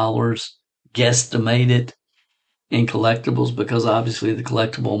 billion guesstimated in collectibles, because obviously the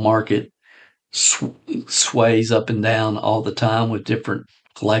collectible market sways up and down all the time with different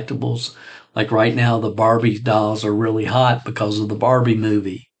collectibles. Like right now, the Barbie dolls are really hot because of the Barbie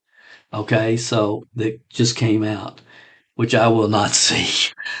movie. Okay, so that just came out, which I will not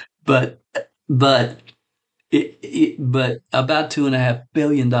see, but about $2.5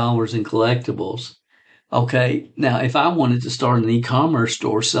 billion in collectibles. Okay, now if I wanted to start an e-commerce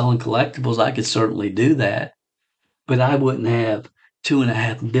store selling collectibles, I could certainly do that, but I wouldn't have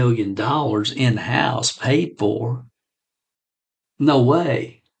 $2.5 billion in-house paid for. No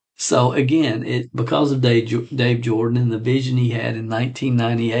way. So again, because of Dave Jordan and the vision he had in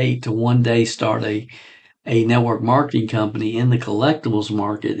 1998 to one day start a network marketing company in the collectibles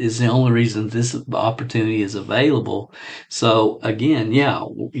market, is the only reason this opportunity is available. So again, yeah,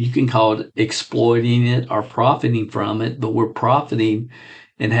 you can call it exploiting it or profiting from it, but we're profiting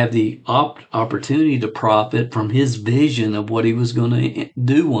and have the opportunity to profit from his vision of what he was going to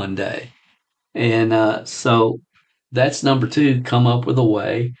do one day. And so that's number two, come up with a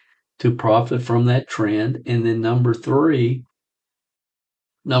way to profit from that trend. And then number three,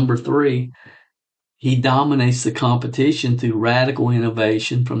 he dominates the competition through radical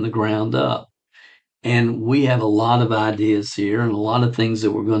innovation from the ground up. And we have a lot of ideas here and a lot of things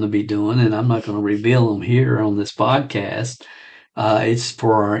that we're going to be doing, and I'm not going to reveal them here on this podcast. It's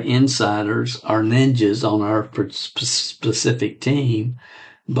for our insiders, our ninjas on our specific team.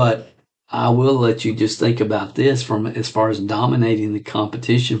 But I will let you just think about this from as far as dominating the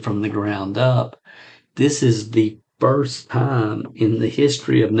competition from the ground up. This is the first time in the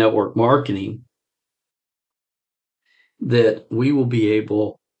history of network marketing that we will be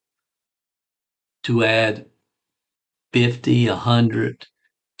able to add 50, 100,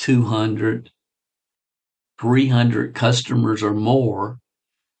 200, 300 customers or more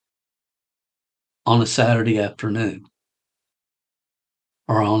on a Saturday afternoon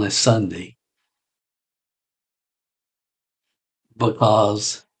or on a Sunday,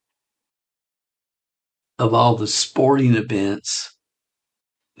 because of all the sporting events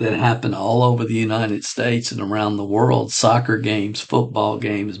that happen all over the United States and around the world, soccer games, football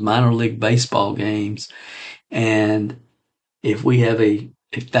games, minor league baseball games. And if we have a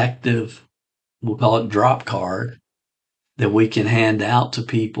effective, we'll call it drop card, that we can hand out to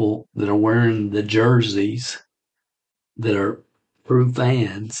people that are wearing the jerseys that are true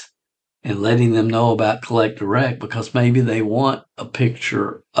fans, and letting them know about Collect Direct, because maybe they want a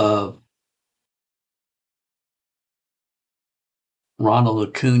picture of Ronald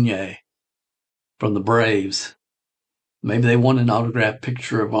Acuna from the Braves. Maybe they want an autographed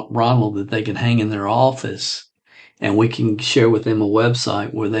picture of Ronald that they can hang in their office, and we can share with them a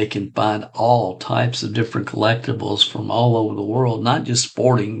website where they can find all types of different collectibles from all over the world, not just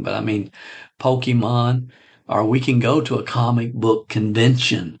sporting, but I mean Pokemon. Or we can go to a comic book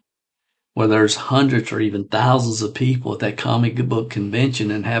convention where there's hundreds or even thousands of people at that comic book convention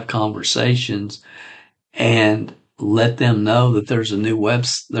and have conversations and let them know that there's a new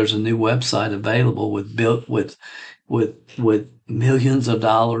website available with millions of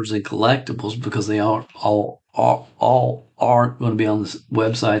dollars in collectibles, because they all aren't going to be on this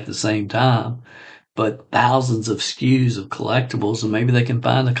website at the same time, but thousands of SKUs of collectibles, and maybe they can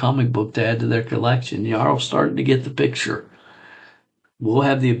find a comic book to add to their collection. You're all starting to get the picture. We'll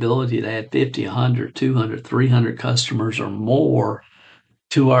have the ability to add 50, 100, 200, 300 customers or more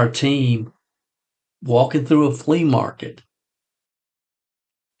to our team walking through a flea market.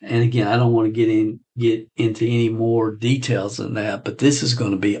 And again, I don't want to get into any more details than that, but this is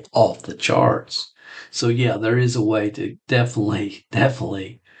going to be off the charts. So yeah, there is a way to definitely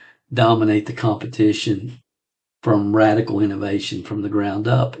dominate the competition from radical innovation from the ground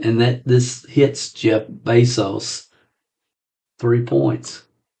up. And that this hits Jeff Bezos 3 points.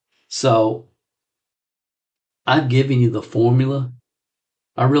 So I've given you the formula.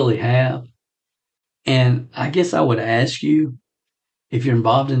 I really have. And I guess I would ask you, if you're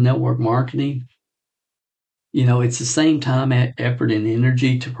involved in network marketing, it's the same time, effort, and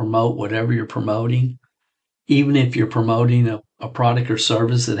energy to promote whatever you're promoting. Even if you're promoting a product or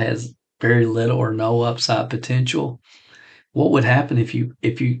service that has very little or no upside potential, what would happen if you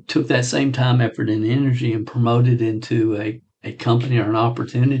took that same time, effort, and energy and promoted into a company or an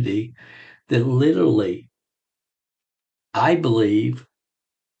opportunity that literally, I believe,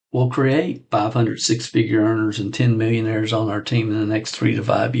 will create 500 six-figure earners and 10 millionaires on our team in the next 3 to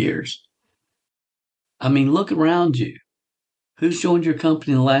 5 years? I mean, look around you. Who's joined your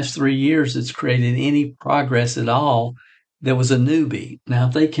company in the last 3 years that's created any progress at all that was a newbie? Now,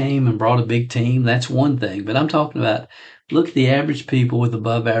 if they came and brought a big team, that's one thing. But I'm talking about, look at the average people with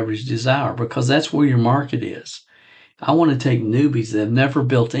above average desire, because that's where your market is. I want to take newbies that have never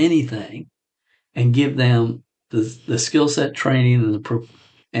built anything and give them the skill set training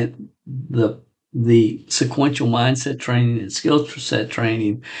and the sequential mindset training and skill set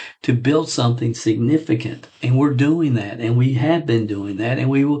training to build something significant. And we're doing that, and we have been doing that, and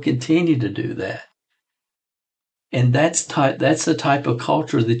we will continue to do that. And that's the type of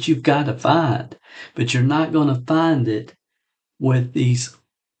culture that you've got to find. But you're not going to find it with these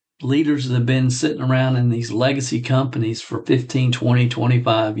leaders that have been sitting around in these legacy companies for 15, 20,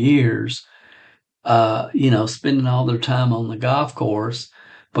 25 years, spending all their time on the golf course,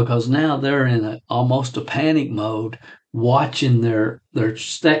 because now they're in almost a panic mode, watching their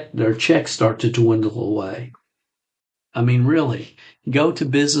checks start to dwindle away. I mean, really, go to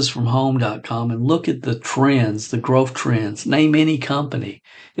businessfromhome.com and look at the trends, the growth trends. Name any company,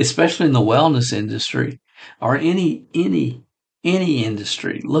 especially in the wellness industry or any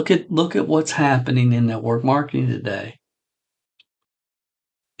industry. Look at what's happening in network marketing today.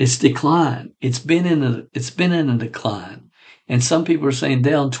 It's decline. It's been in a decline. And some people are saying,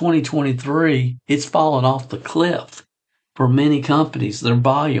 Dale, in 2023, it's fallen off the cliff for many companies, their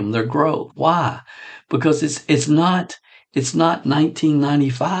volume, their growth. Why? Because it's not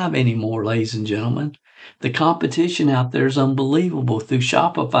 1995 anymore, ladies and gentlemen. The competition out there is unbelievable through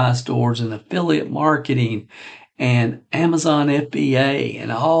Shopify stores and affiliate marketing and Amazon FBA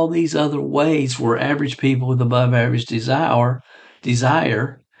and all these other ways where average people with above average desire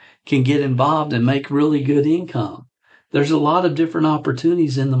can get involved and make really good income. There's a lot of different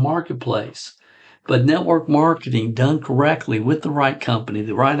opportunities in the marketplace, but network marketing done correctly with the right company,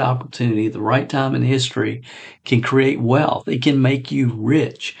 the right opportunity, the right time in history can create wealth. It can make you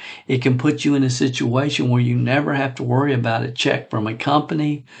rich. It can put you in a situation where you never have to worry about a check from a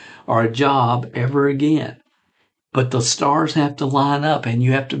company or a job ever again. But the stars have to line up, and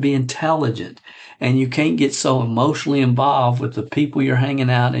you have to be intelligent, and you can't get so emotionally involved with the people you're hanging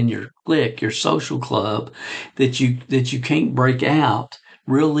out in your clique, your social club, that you can't break out.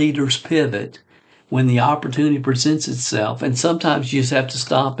 Real leaders pivot when the opportunity presents itself. And sometimes you just have to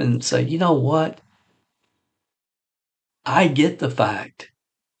stop and say, you know what? I get the fact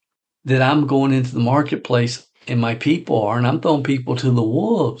that I'm going into the marketplace and my people are, and I'm throwing people to the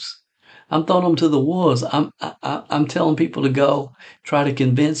wolves. I'm throwing them to the wolves. I'm telling people to go try to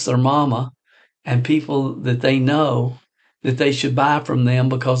convince their mama and people that they know that they should buy from them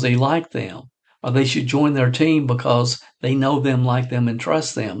because they like them, or they should join their team because they know them, like them, and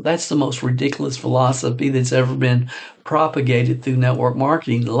trust them. That's the most ridiculous philosophy that's ever been propagated through network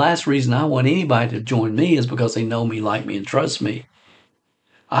marketing. The last reason I want anybody to join me is because they know me, like me, and trust me.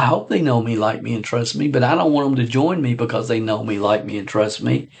 I hope they know me, like me, and trust me, but I don't want them to join me because they know me, like me, and trust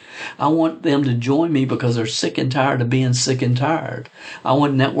me. I want them to join me because they're sick and tired of being sick and tired. I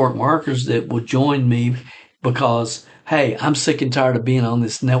want network marketers that will join me because, hey, I'm sick and tired of being on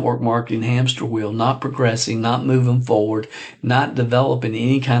this network marketing hamster wheel, not progressing, not moving forward, not developing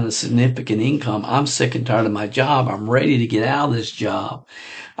any kind of significant income. I'm sick and tired of my job. I'm ready to get out of this job.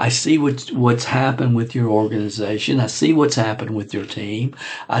 I see what's happened with your organization. I see what's happened with your team.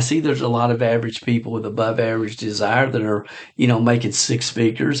 I see there's a lot of average people with above average desire that are, making six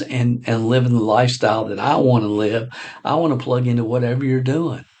figures and living the lifestyle that I want to live. I want to plug into whatever you're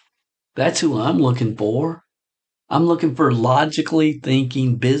doing. That's who I'm looking for. I'm looking for logically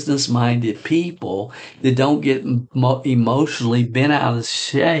thinking, business-minded people that don't get emotionally bent out of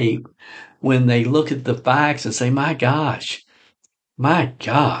shape when they look at the facts and say, my gosh,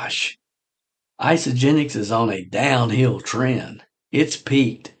 Isogenics is on a downhill trend. It's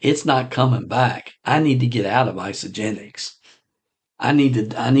peaked. It's not coming back. I need to get out of Isogenics. I need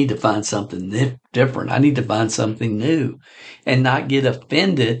to find something different. I need to find something new and not get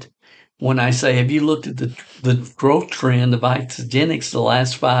offended when I say, have you looked at the growth trend of Isagenix the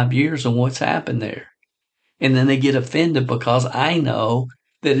last 5 years and what's happened there? And then they get offended because I know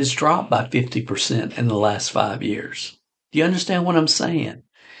that it's dropped by 50% in the last 5 years. Do you understand what I'm saying?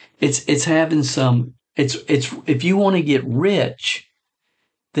 It's having some, if you want to get rich,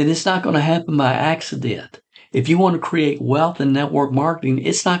 then it's not going to happen by accident. If you want to create wealth in network marketing,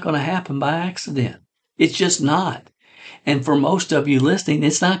 it's not going to happen by accident. It's just not. And for most of you listening,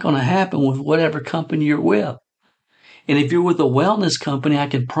 it's not going to happen with whatever company you're with. And if you're with a wellness company, I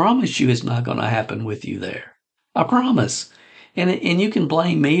can promise you it's not going to happen with you there. I promise. And you can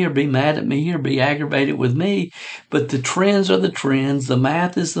blame me or be mad at me or be aggravated with me, but the trends are the trends, the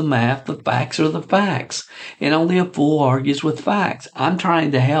math is the math, the facts are the facts. And only a fool argues with facts. I'm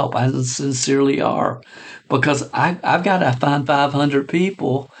trying to help. I sincerely are. Because I've got to find 500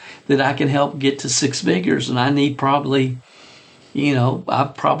 people that I can help get to 6 figures. And I need probably,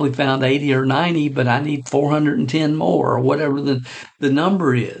 I've probably found 80 or 90, but I need 410 more or whatever the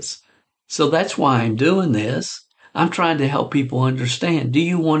number is. So that's why I'm doing this. I'm trying to help people understand. Do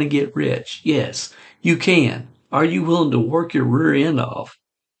you want to get rich? Yes, you can. Are you willing to work your rear end off?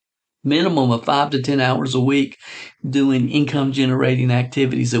 Minimum of 5 to 10 hours a week doing income generating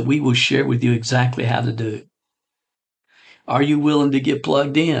activities that we will share with you exactly how to do. Are you willing to get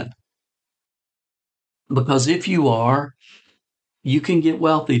plugged in? Because if you are, you can get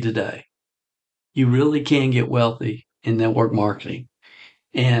wealthy today. You really can get wealthy in network marketing.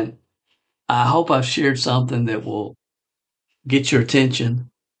 And I hope I've shared something that will get your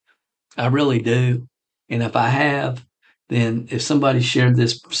attention. I really do. And if I have, then if somebody shared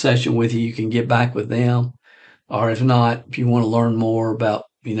this session with you, you can get back with them. Or if not, if you want to learn more about,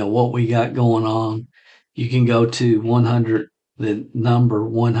 what we got going on, you can go to 100, the number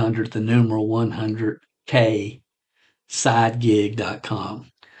 100, the numeral 100K, sidegig.com.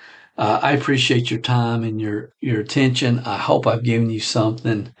 I appreciate your time and your attention. I hope I've given you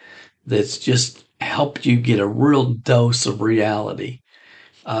something that's just helped you get a real dose of reality.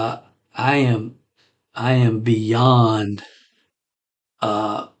 I am beyond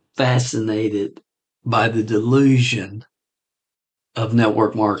fascinated by the delusion of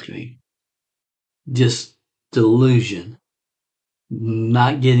network marketing. Just delusion.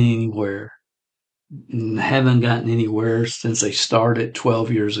 Not getting anywhere. Haven't gotten anywhere since they started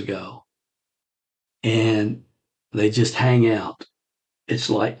 12 years ago. And they just hang out. It's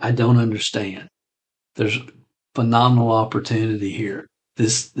like, I don't understand. There's phenomenal opportunity here.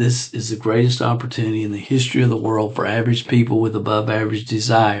 This is the greatest opportunity in the history of the world for average people with above average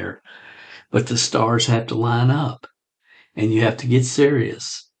desire. But the stars have to line up. And you have to get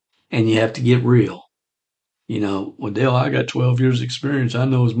serious. And you have to get real. Well, Dale, I got 12 years experience. I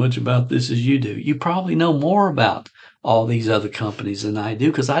know as much about this as you do. You probably know more about all these other companies than I do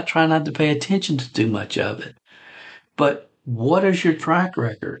because I try not to pay attention to too much of it. But what is your track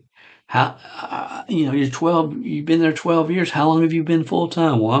record? How, you're 12, you've been there 12 years. How long have you been full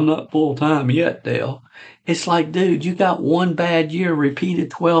time? Well, I'm not full time yet, Dale. It's like, dude, you got one bad year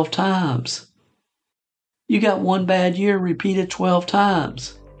repeated 12 times. You got one bad year repeated 12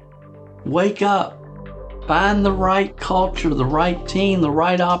 times. Wake up. Find the right culture, the right team, the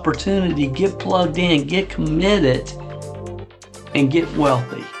right opportunity. Get plugged in, get committed, and get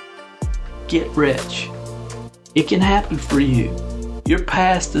wealthy. Get rich. It can happen for you. Your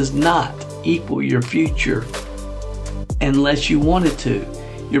past does not equal your future unless you want it to.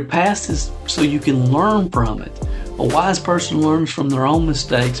 Your past is so you can learn from it. A wise person learns from their own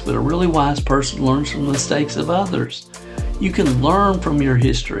mistakes, but a really wise person learns from the mistakes of others. You can learn from your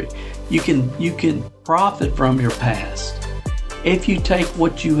history. You can profit from your past if you take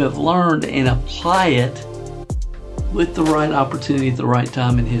what you have learned and apply it with the right opportunity at the right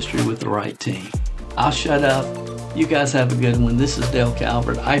time in history with the right team. I'll shut up. You guys have a good one. This is Dale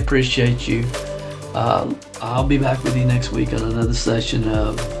Calvert. I appreciate you. I'll be back with you next week on another session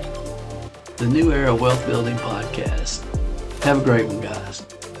of the New Era Wealth Building Podcast. Have a great one, guys.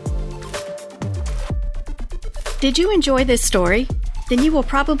 Did you enjoy this story? Then you will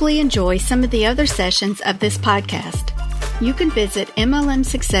probably enjoy some of the other sessions of this podcast. You can visit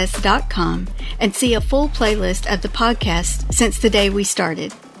MLMsuccess.com and see a full playlist of the podcast since the day we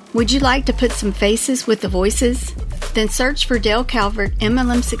started. Would you like to put some faces with the voices? Then search for Dale Calvert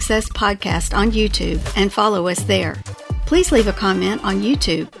MLM Success Podcast on YouTube and follow us there. Please leave a comment on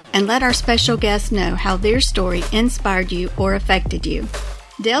YouTube and let our special guests know how their story inspired you or affected you.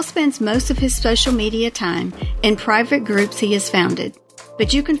 Dale spends most of his social media time in private groups he has founded,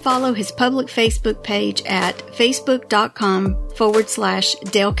 but you can follow his public Facebook page at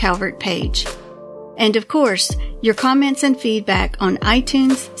facebook.com/Dale Calvert page. And of course, your comments and feedback on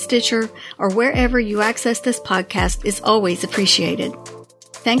iTunes, Stitcher, or wherever you access this podcast is always appreciated.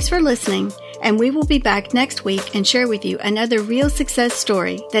 Thanks for listening, and we will be back next week and share with you another real success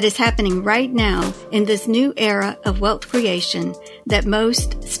story that is happening right now in this new era of wealth creation that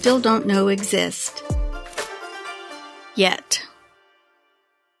most still don't know exist. Yet.